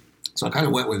 So I kind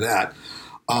of went with that.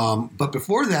 But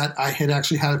before that, I had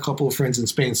actually had a couple of friends in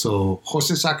Spain. So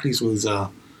Jose Sacris was.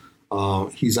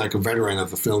 He's like a veteran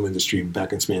of the film industry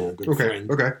back in Spain, a good friend.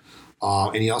 Okay.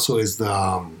 And he also is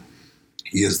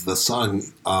the son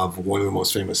of one of the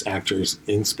most famous actors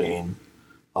in Spain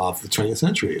of the 20th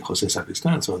century, Jose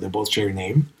Sacristan. So they both share a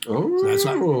name. Oh. So that's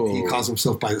why he calls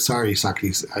himself sorry,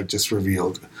 Sacris, I just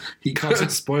revealed. He calls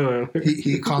Spoiler.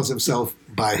 he calls himself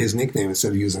by his nickname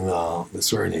instead of using the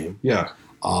surname. Yeah.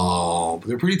 But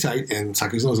they're pretty tight, and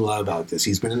Sacris knows a lot about this.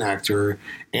 He's been an actor,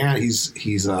 and he's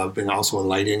been also a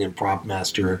lighting and prop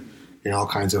master in all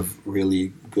kinds of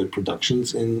really good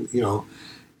productions in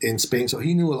Spain. So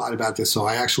he knew a lot about this. So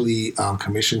I actually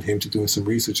commissioned him to do some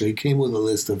research. So he came with a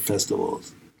list of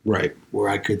festivals, right, where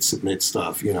I could submit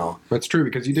stuff. That's true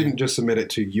because you didn't just submit it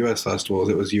to U.S. festivals;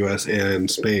 it was U.S. and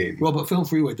Spain. Well, but Film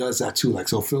Freeway does that too. Like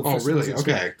so, film. Oh, really?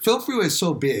 Okay. Film Freeway is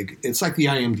so big; it's like the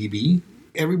IMDb.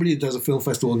 Everybody that does a film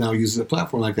festival now uses a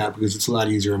platform like that because it's a lot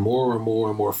easier. More and more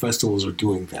and more festivals are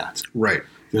doing that. Right.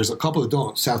 There's a couple that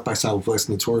don't. South by Southwest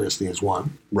notoriously is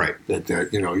one. Right. That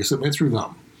you submit through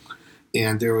them.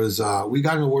 And there was we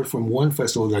got an award from one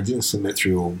festival that I didn't submit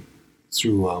through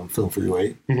Film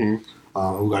Freeway. Mm-hmm.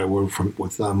 We got an award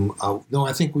with them. No,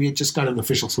 I think we just got an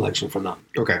official selection from them.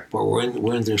 Okay. But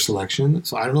we're in their selection.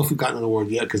 So I don't know if we've gotten an award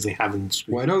yet because they haven't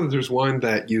screened. Well, I know that there's one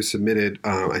that you submitted.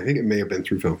 I think it may have been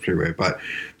through Film Freeway, but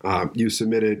you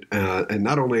submitted and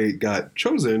not only got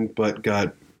chosen, but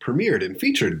got premiered and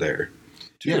featured there,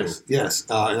 too. Yes.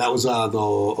 And that was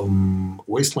the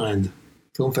Wasteland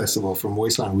Film Festival from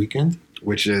Wasteland Weekend.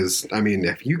 Which is, I mean,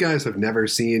 if you guys have never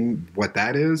seen what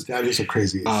that is a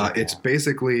crazy. It's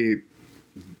basically,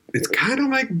 it's kind of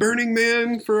like Burning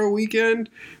Man for a weekend,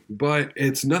 but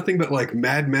it's nothing but like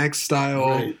Mad Max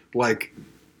style, like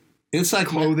it's like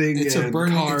clothing and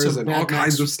cars and all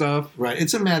kinds of stuff. Right.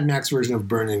 It's a Mad Max version of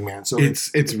Burning Man. So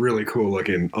it's really cool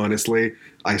looking. Honestly,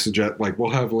 I suggest we'll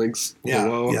have links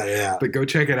below. Yeah. But go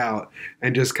check it out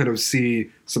and just kind of see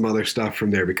some other stuff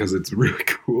from there because it's really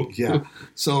cool. Yeah.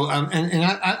 So and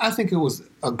I think it was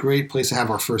a great place to have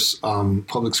our first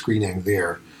public screening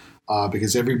there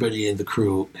because everybody in the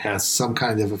crew has some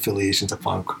kind of affiliation to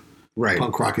punk. Right.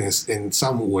 Punk rock in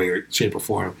some way or shape or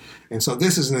form. And so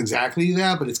this isn't exactly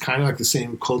that, but it's kind of like the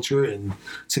same culture. And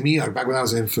to me, back when I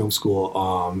was in film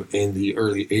school in the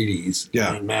early 80s,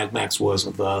 and Mad Max was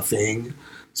the thing.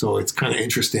 So it's kind of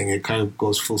interesting. It kind of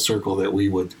goes full circle that we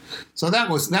would. So that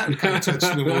kind of touched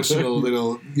an emotional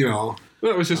little, Well,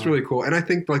 it was just really cool. And I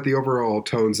think like the overall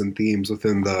tones and themes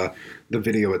within the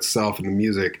video itself and the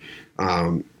music,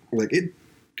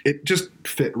 it just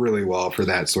fit really well for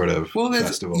that sort of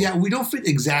festival. Yeah, we don't fit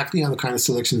exactly on the kind of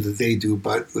selection that they do,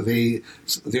 but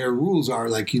their rules are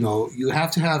you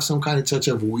have to have some kind of touch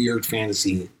of weird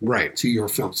fantasy to your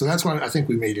film. So that's why I think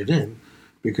we made it in,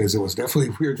 because it was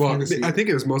definitely weird fantasy. I think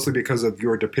it was mostly because of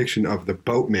your depiction of the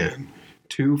boatman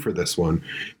too for this one,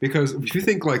 because if you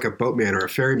think like a boatman or a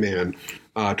ferryman,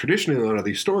 traditionally in a lot of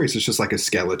these stories it's just like a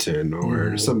skeleton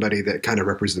or somebody that kind of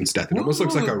represents death. It almost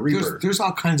looks like a reaper. There's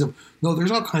all kinds of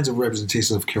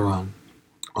representations of Charon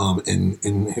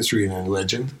in history and in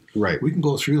legend. Right. We can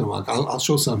go through them. I'll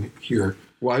show some here.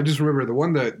 Well, I just remember the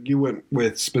one that you went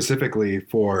with specifically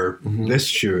for this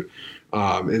shoot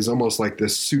is almost like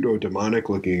this pseudo-demonic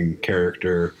looking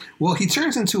character. Well, he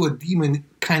turns into a demon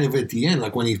kind of at the end,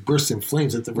 like when he bursts in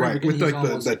flames at the very beginning.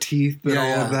 With like the teeth and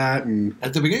all of that. And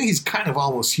at the beginning, he's kind of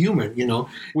almost human, Well,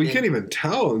 you can't even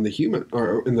tell in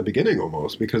the beginning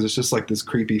almost, because it's just like this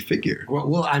creepy figure.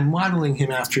 Well, I'm modeling him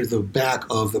after the back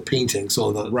of the painting.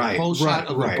 So the whole shot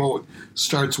of the boat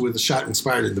starts with a shot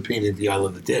inspired in the painting The Isle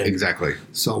of the Dead. Exactly.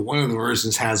 So one of the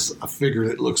versions has a figure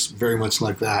that looks very much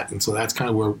like that. And so that's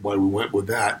kind of why we went with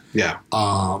that. Yeah.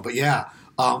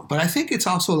 But I think it's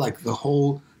also like the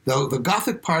whole... The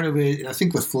gothic part of it, and I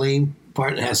think the flame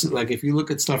part has, like, if you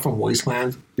look at stuff from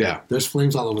Wasteland, there's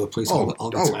flames all over the place all the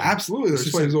time. Oh, absolutely. There's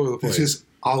flames all over the place. It's just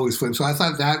always flames. So I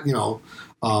thought that,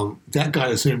 that got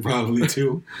us in probably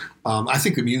too. I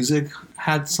think the music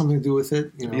had something to do with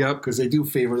it, because they do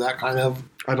favor that kind of.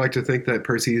 I'd like to think that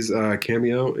Percy's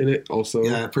cameo in it also.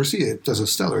 Yeah, Percy does a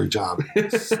stellar job.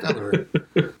 Stellar.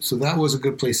 So that was a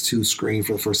good place to screen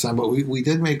for the first time. But we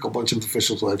did make a bunch of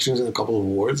official selections and a couple of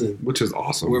awards, which is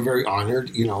awesome. We're very honored,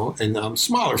 and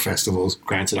smaller festivals.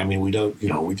 Granted, I mean we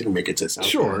didn't make it to South.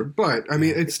 Sure, but I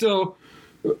mean it's still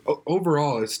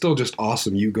overall it's still just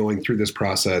awesome you going through this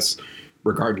process,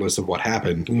 regardless of what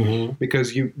happened,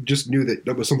 because you just knew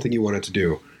that was something you wanted to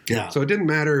do. Yeah. So it didn't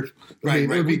matter. It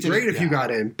would be great if you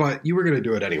got in, but you were going to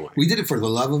do it anyway. We did it for the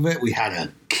love of it. We had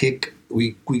a kick.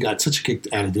 We got such a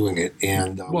kick out of doing it,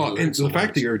 and and the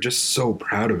fact that you're just so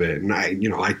proud of it, and I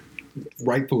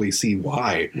rightfully see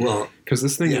why. Well, because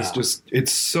this thing is just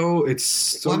it's so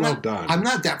well done. I'm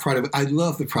not that proud of it. I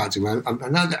love the project. I'm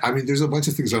not. I mean, there's a bunch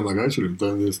of things I'm like I should have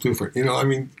done this different. I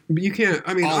mean, but you can't.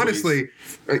 I mean, honestly,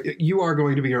 you are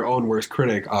going to be your own worst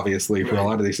critic, obviously, for a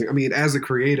lot of these things. I mean, as a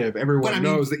creative, everyone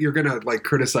knows that you're going to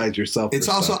criticize yourself. It's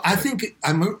also. I think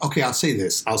I'm okay. I'll say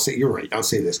this. You're right. I'll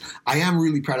say this. I am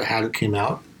really proud of how it came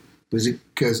out,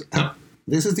 because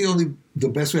this is the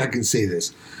best way I can say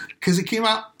this. Because it came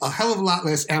out a hell of a lot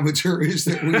less amateurish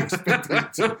than we expected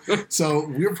it to. So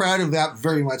we're proud of that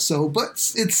very much so. But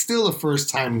it's still a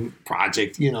first-time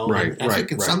project, Right, I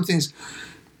think in some things,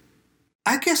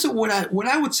 I guess what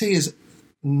I would say is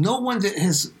no one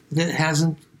that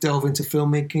hasn't delved into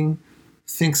filmmaking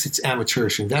thinks it's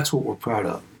amateurish, and that's what we're proud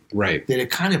of. Right. That it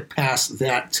kind of passed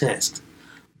that test.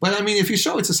 But I mean, if you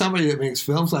show it to somebody that makes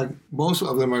films, like most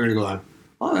of them are going to go like,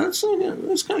 "Oh, that's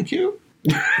kind of cute."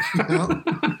 You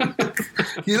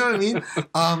know what I mean?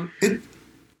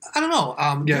 I don't know.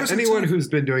 Anyone who's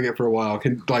been doing it for a while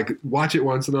can like watch it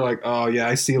once and they're like, oh yeah,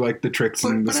 I see like the tricks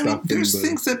and the stuff. There's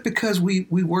things that because we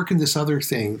work in this other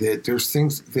thing that there's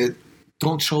things that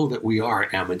don't show that we are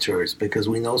amateurs because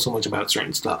we know so much about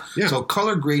certain stuff. Yeah. So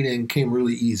color grading came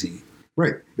really easy,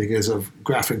 right? Because of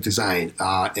graphic design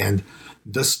and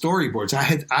the storyboards.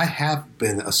 I have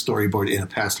been a storyboard in a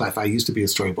past life. I used to be a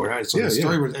storyboard artist. So the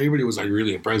storyboards, everybody was like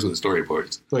really impressed with the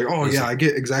storyboards. Like, oh yeah, I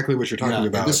get exactly what you're talking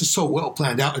about. This is so well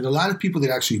planned out. And a lot of people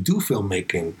that actually do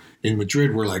filmmaking in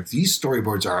Madrid were like, these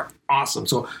storyboards are awesome.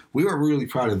 So we were really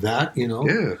proud of that, you know?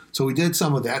 Yeah. So we did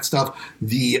some of that stuff.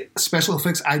 The special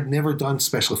effects, I'd never done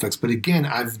special effects. But again,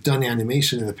 I've done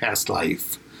animation in the past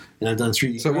life. And I've done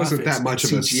 3D So it wasn't that much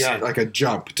of a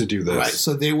jump to do this. Right.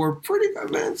 So they were pretty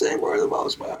good, man. They were the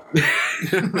most part.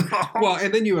 Well,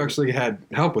 and then you actually had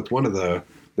help with one of the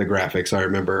graphics, I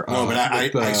remember. No,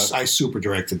 but I super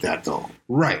directed that, though.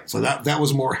 Right. So that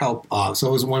was more help. So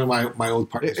it was one of my old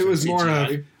partners. It was more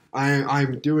of,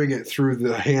 I'm doing it through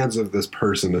the hands of this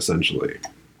person, essentially.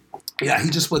 Yeah, he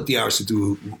just put the hours to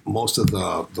do most of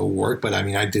the work, but I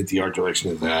mean, I did the art direction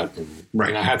of that.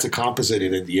 And I had to composite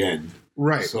it in the end.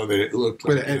 Right. So that it looked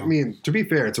like, but I mean, to be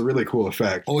fair, it's a really cool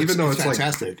effect. Oh, even though it's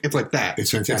fantastic. Like it's like that.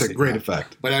 It's fantastic. It's a great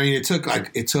effect. But I mean, it took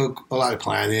a lot of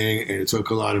planning and it took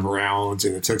a lot of rounds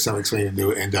and it took some explaining to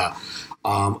do it. And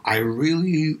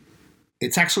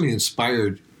it's actually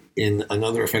inspired in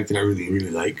another effect that I really,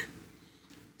 really like.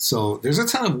 So there's a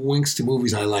ton of winks to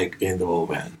movies I like in The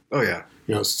Boatman. Oh yeah.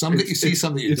 You know, some that you see,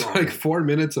 some that you don't. It's like 4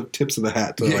 minutes of tips of the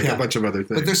hat to a bunch of other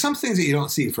things. But there's some things that you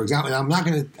don't see. For example, and I'm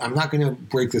not gonna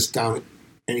break this down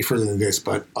any further than this,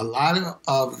 but a lot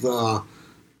of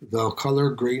the color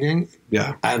grading,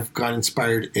 I've got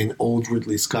inspired in old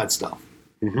Ridley Scott stuff.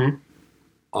 Mm-hmm.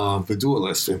 The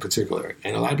Duelist in particular,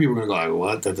 and a lot of people are gonna go, like,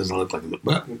 "What? That doesn't look like it."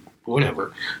 But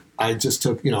whatever. I just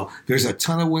took, there's a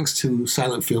ton of winks to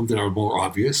silent film that are more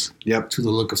obvious. Yep. To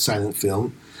the look of silent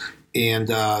film. And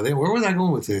then where was I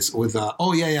going with this? With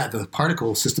the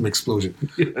particle system explosion.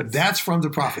 Yes. That's from The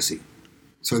Prophecy.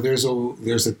 So there's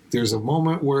a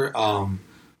moment where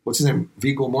what's his name?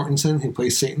 Viggo Mortensen, who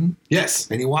plays Satan.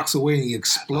 Yes. And he walks away and he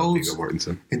explodes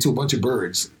into a bunch of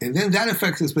birds. And then that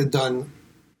effect has been done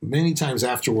many times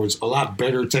afterwards, a lot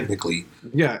better technically.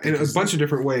 Yeah, in a bunch of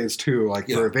different ways too, like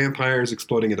for vampires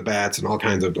exploding into bats and all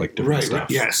kinds of like different stuff.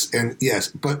 Right. Yes.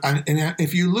 But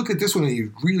if you look at this one and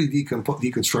you really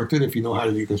deconstruct it, if you know how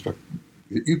to deconstruct,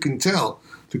 you can tell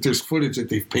that there's footage that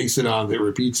they've pasted on that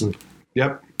repeats and.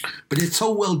 Yep. But it's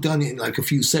so well done in like a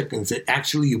few seconds that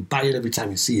actually you buy it every time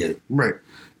you see it. Right.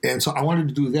 And so I wanted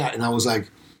to do that, and I was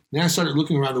like. Then I started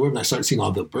looking around the web and I started seeing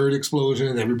all the bird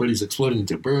explosions. Everybody's exploding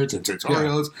into birds and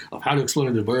tutorials of how to explode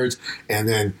into birds and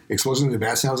then explosion into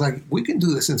bats. And I was like, we can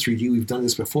do this in 3D. We've done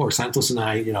this before. Santos and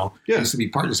I, used to be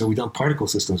partners, so we've done particle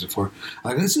systems before.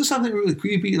 I'm like, let's do something really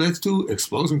creepy. Let's do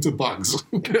explosions to bugs.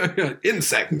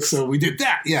 Insects. So we did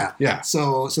that, yeah. Yeah.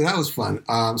 So that was fun.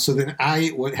 So then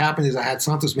what happened is I had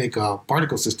Santos make a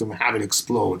particle system and have it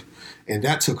explode. And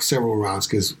that took several rounds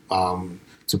because...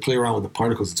 to play around with the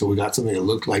particles until we got something that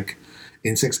looked like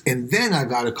insects. And then I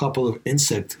got a couple of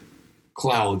insect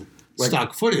cloud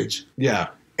stock footage. Yeah.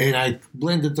 And I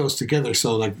blended those together.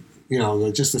 So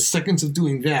just the seconds of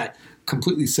doing that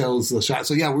completely sells the shot.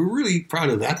 So yeah, we're really proud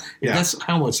of that. And that's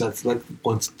how much? That's like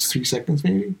 3 seconds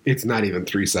maybe? It's not even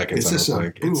 3 seconds, it's just I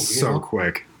don't think. It's so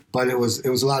quick. But it was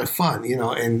a lot of fun, and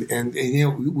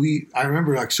I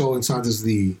remember like showing Santos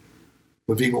the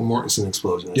Viggo Mortensen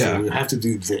explosion. I said, we have to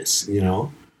do this,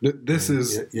 This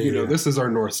is, this is our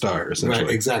North Star, essentially.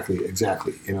 Right, exactly.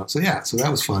 So that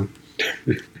was fun.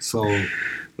 So,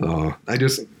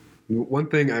 one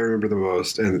thing I remember the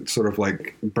most, and sort of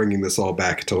like bringing this all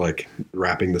back to like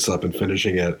wrapping this up and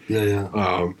finishing it,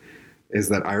 is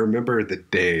that I remember the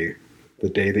day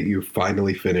that you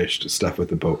finally finished stuff with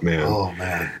The Boatman. Oh,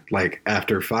 man. Like,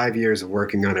 after 5 years of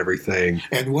working on everything.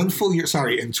 And 1 full year,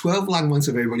 and 12 long months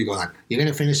of everybody going, like, you're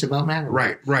going to finish The Boatman?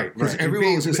 Right. Because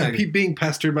everyone was just like... being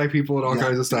pestered by people and all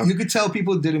kinds of stuff. You could tell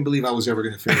people didn't believe I was ever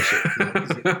going to finish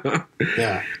it.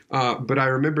 Yeah. But I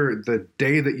remember the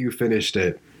day that you finished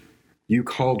it, you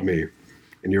called me,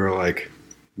 and you were like...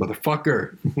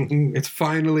 Motherfucker, it's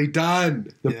finally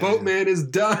done. The Boatman is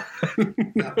done.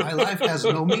 My life has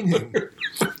no meaning.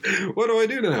 What do I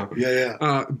do now?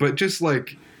 Yeah. But just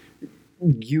like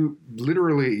you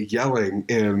literally yelling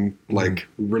in like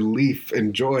relief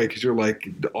and joy because you're like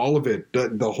all of it,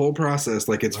 the whole process,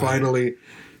 like it's finally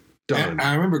done.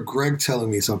 I remember Greg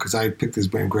telling me so because I picked his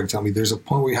brain. Greg telling me there's a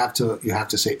point where you have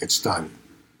to say it's done.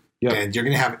 Yeah. And you're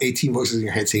going to have 18 voices in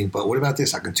your head saying, but what about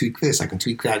this? I can tweak this. I can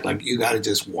tweak that. Like, you got to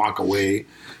just walk away.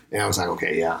 And I was like,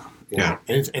 okay, yeah. You know?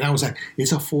 And I was like,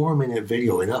 it's a 4-minute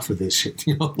video. Enough of this shit.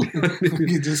 You know,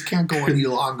 you just can't go any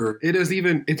longer.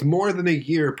 It's more than a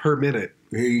year per minute.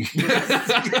 I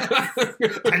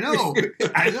know.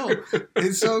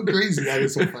 It's so crazy. That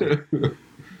is so funny.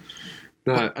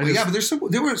 But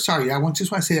there were. Sorry, I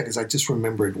just want to say that because I just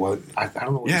remembered what I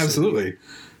don't know. What yeah, absolutely.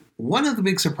 One of the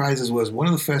big surprises was one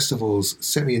of the festivals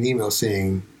sent me an email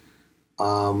saying,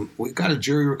 "We've got a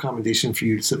jury recommendation for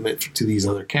you to submit to these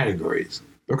other categories."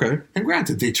 Okay. And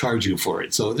granted, they charge you for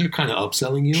it, so they're kind of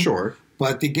upselling you. Sure.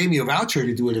 But they gave me a voucher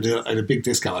to do it at a big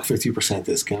discount, like 50%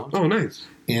 discount. Oh, nice.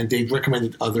 And they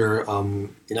recommended other,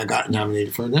 and I got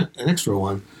nominated for an extra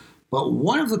one. But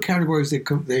one of the categories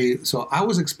so I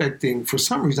was expecting, for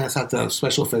some reason, I thought the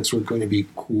special effects were going to be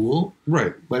cool.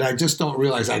 Right. But I just don't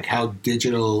realize like how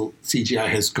digital CGI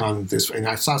has gone this way. And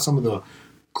I saw some of the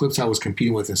clips I was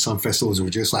competing with in some festivals were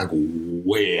just like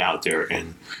way out there.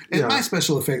 And my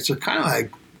special effects are kind of like,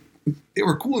 they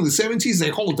were cool in the 70s. They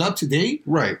hold up today.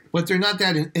 Right. But they're not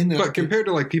that in the... But compared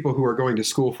to like people who are going to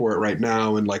school for it right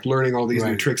now and like learning all these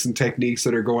new tricks and techniques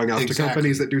that are going out to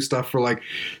companies that do stuff for like,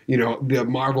 you know, the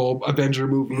Marvel Avenger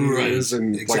movies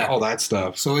and like all that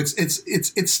stuff. So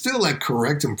it's still like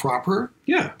correct and proper.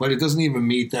 Yeah. But it doesn't even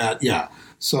meet that. Yeah.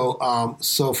 So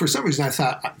for some reason I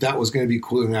thought that was going to be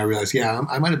cool, and I realized,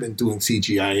 I might have been doing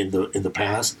CGI in the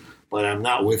past, but I'm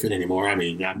not with it anymore. I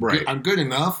mean, I'm good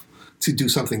enough to do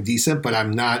something decent, but I'm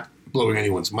not blowing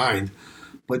anyone's mind.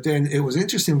 But then it was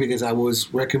interesting because I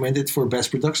was recommended for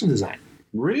Best Production Design.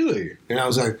 Really? And I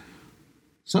was like,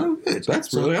 son of a bitch.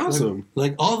 That's really awesome.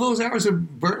 Like all those hours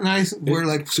of Bert and I were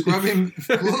like scrubbing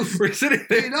clothes. We're sitting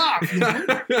paid off. You know?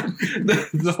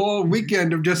 the whole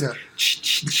weekend of just...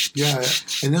 Yeah.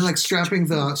 And then like strapping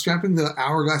the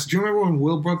hourglass. Do you remember when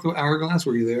Will broke the hourglass?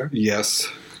 Were you there? Yes.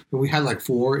 And we had like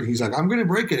 4, and he's like, I'm going to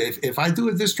break it. If I do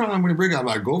it this strong, I'm going to break it. I'm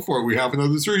like, go for it. We have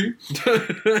another 3.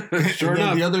 Sure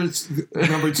enough. The other,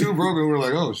 number 2 broke, and we're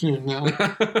like, oh, shit, no.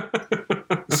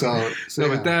 So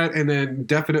with that, and then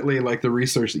definitely like the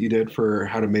research that you did for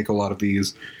how to make a lot of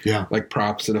these like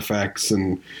props and effects.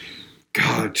 And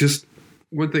God, just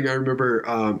one thing I remember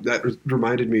that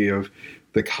reminded me of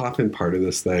the coffin part of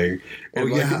this thing.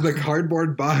 And the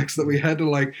cardboard box that we had to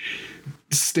like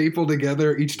staple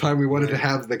together each time we wanted to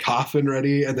have the coffin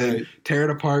ready, and then tear it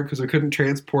apart because we couldn't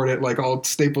transport it like all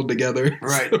stapled together.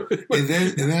 Right. And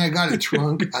then I got a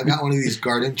trunk. I got one of these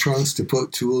garden trunks to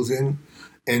put tools in,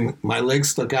 and my legs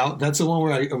stuck out. That's the one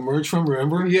where I emerged from,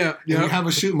 remember? Yeah. And we have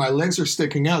a shoot. My legs are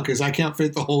sticking out because I can't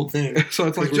fit the whole thing. So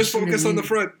it's like, just focus on the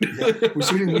front. We're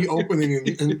shooting me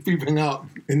opening and peeping out.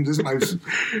 And just I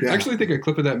actually think a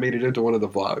clip of that made it into one of the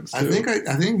vlogs, too.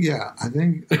 I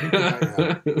think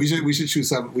we should shoot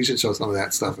some. We should show some of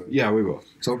that stuff. Yeah, we will.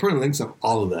 So we're putting links of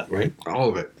all of that, right? All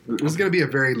of it. This is going to be a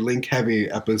very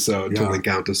link-heavy episode to link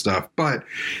out to stuff. But,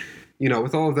 you know,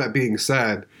 with all of that being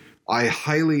said, I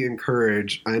highly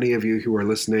encourage any of you who are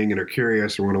listening and are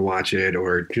curious or want to watch it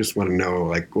or just want to know,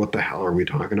 like, what the hell are we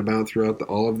talking about throughout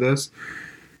all of this?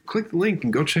 Click the link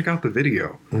and go check out the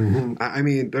video. Mm-hmm. I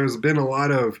mean, there's been a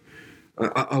lot of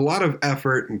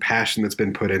effort and passion that's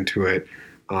been put into it.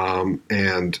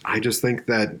 And I just think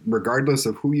that regardless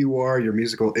of who you are, your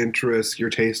musical interests,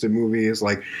 your taste in movies,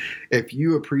 like if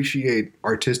you appreciate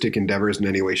artistic endeavors in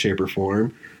any way, shape, or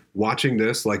form, watching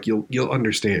this, like you'll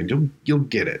understand, you'll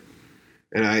get it.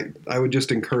 And I would just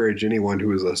encourage anyone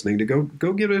who is listening to go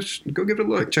give it a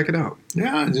look, check it out.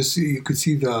 Yeah, just you could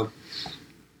see the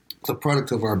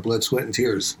product of our blood, sweat, and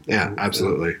tears. Yeah,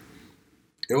 absolutely.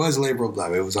 It was a labor of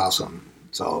love. It was awesome.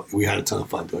 So we had a ton of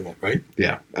fun doing it, right?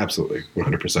 Yeah, absolutely,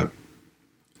 100%.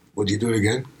 Would you do it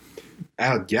again?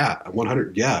 Yeah,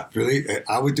 100. Yeah, really,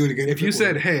 I would do it again. If you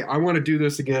said, "Hey, I want to do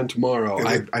this again tomorrow,"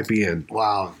 I'd be in.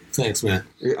 Wow, thanks, man.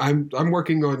 I'm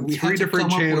working on 3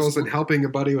 different channels and helping a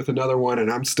buddy with another one,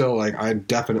 and I'm still like, I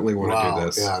definitely want to do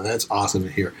this. Yeah, that's awesome to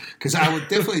hear. Because I would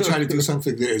definitely try to do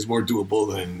something that is more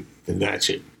doable than that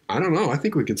shit. I don't know. I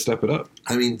think we could step it up.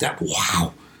 I mean, that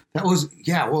was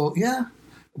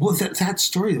Well, that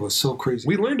story was so crazy.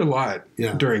 We learned a lot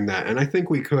during that, and I think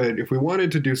we could, if we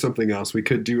wanted to do something else, we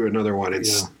could do another one and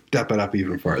step it up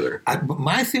even farther. But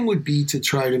my thing would be to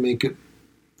try to make it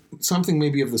something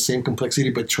maybe of the same complexity,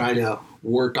 but try to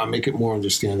work on make it more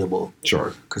understandable.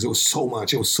 Sure. Because it was so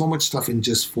much stuff in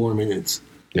just 4 minutes.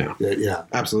 Yeah. Yeah.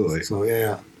 Absolutely. So,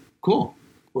 yeah. Cool.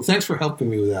 Well, thanks for helping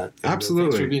me with that.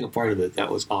 Absolutely. Thanks for being a part of it.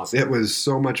 That was awesome. It was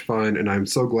so much fun, and I'm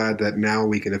so glad that now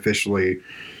we can officially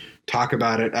talk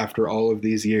about it after all of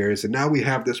these years. And now we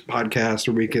have this podcast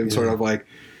where we can sort of like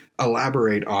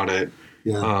elaborate on it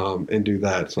and do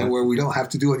that. So, and where we don't have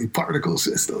to do any particle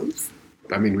systems.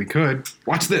 I mean, we could.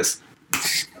 Watch this.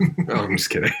 Oh, I'm just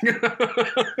kidding.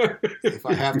 If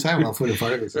I have time, I'll put a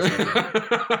fire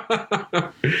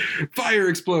extinguisher. Fire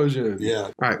explosion. Yeah.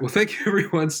 All right. Well, thank you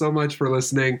everyone so much for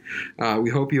listening. We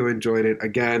hope you enjoyed it.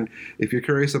 Again, if you're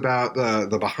curious about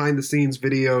the behind the scenes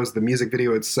videos, the music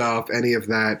video itself, any of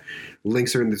that,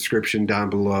 links are in the description down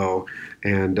below.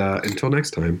 And until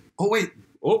next time. Oh, wait.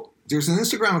 Oh, There's an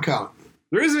Instagram account.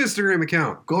 there is an Instagram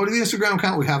account. Go to the Instagram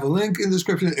account. We have a link in the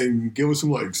description and give us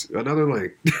some likes. Another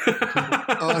link.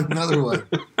 Another one.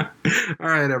 All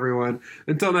right, everyone.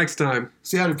 Until next time,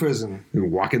 Stay out of prison.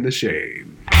 walk in the shade.